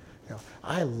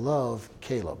 I love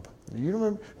Caleb.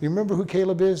 You remember who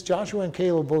Caleb is? Joshua and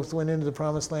Caleb both went into the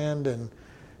promised land,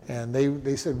 and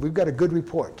they said, we've got a good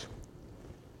report.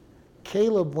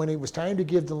 Caleb, when it was time to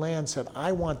give the land, said,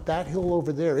 I want that hill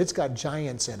over there. It's got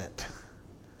giants in it.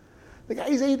 The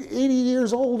guy's 80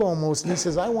 years old almost, and he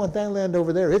says, I want that land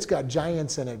over there. It's got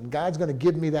giants in it, and God's going to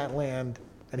give me that land,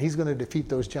 and he's going to defeat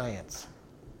those giants.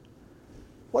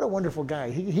 What a wonderful guy.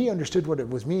 He understood what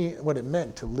it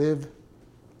meant to live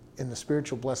in the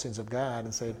spiritual blessings of God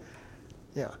and say,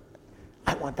 yeah,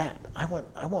 I want that. I want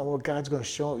what God's going to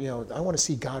show. I want to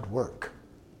see God work.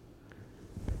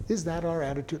 Is that our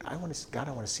attitude? God, I want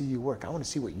to see you work. I want to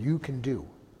see what you can do.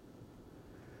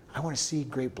 I want to see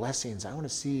great blessings. I want to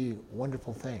see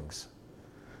wonderful things.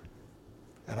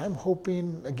 And I'm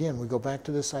hoping, again, we go back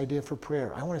to this idea for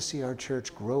prayer. I want to see our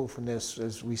church grow from this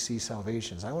as we see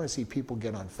salvations. I want to see people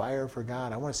get on fire for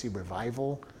God. I want to see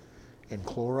revival in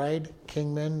Chloride,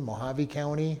 Kingman, Mojave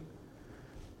County,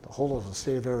 the whole of the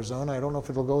state of Arizona. I don't know if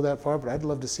it'll go that far, but I'd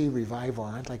love to see revival,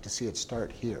 and I'd like to see it start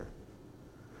here.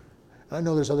 And I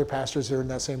know there's other pastors that are in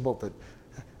that same boat, but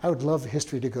I would love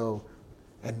history to go.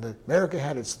 And America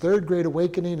had its third great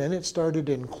awakening, and it started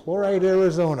in Chloride,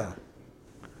 Arizona.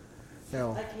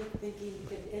 Now, I keep thinking,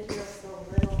 if Israel's so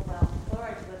little, well,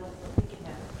 Chloride's little, so we can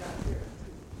have it down here.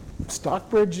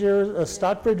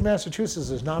 Stockbridge,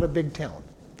 Massachusetts is not a big town.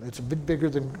 It's a bit bigger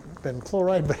than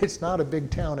Chloride, but it's not a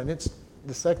big town, and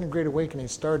the second great awakening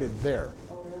started there.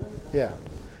 Oh, really? Yeah.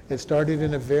 It started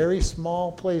in a very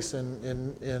small place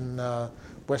in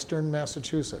western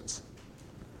Massachusetts.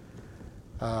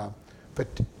 But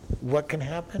what can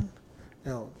happen?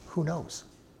 Who knows?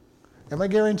 Am I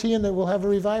guaranteeing that we'll have a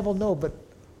revival? No, but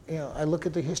I look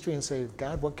at the history and say,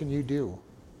 God, what can you do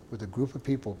with a group of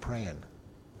people praying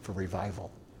for revival?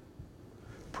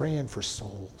 Praying for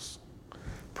souls.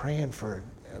 Praying for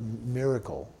a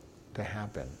miracle to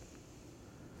happen.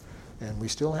 And we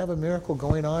still have a miracle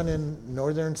going on in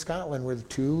northern Scotland where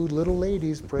 2 little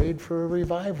ladies prayed for a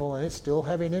revival, and it's still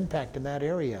having impact in that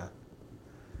area.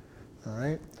 All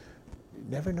right? You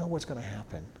never know what's going to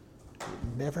happen. You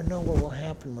never know what will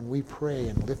happen when we pray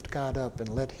and lift God up and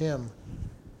let Him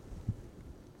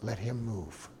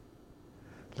move.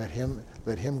 Let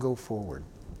him go forward.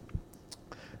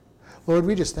 Lord,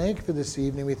 we just thank you for this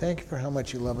evening. We thank you for how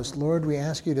much you love us. Lord, we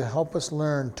ask you to help us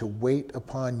learn to wait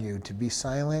upon you, to be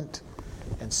silent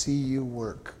and see you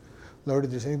work. Lord,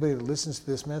 if there's anybody that listens to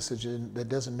this message and that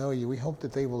doesn't know you, we hope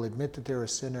that they will admit that they're a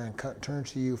sinner and turn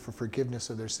to you for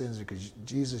forgiveness of their sins, because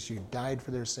Jesus, you died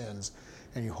for their sins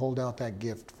and you hold out that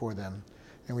gift for them.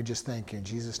 And we just thank you. In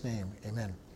Jesus' name, amen.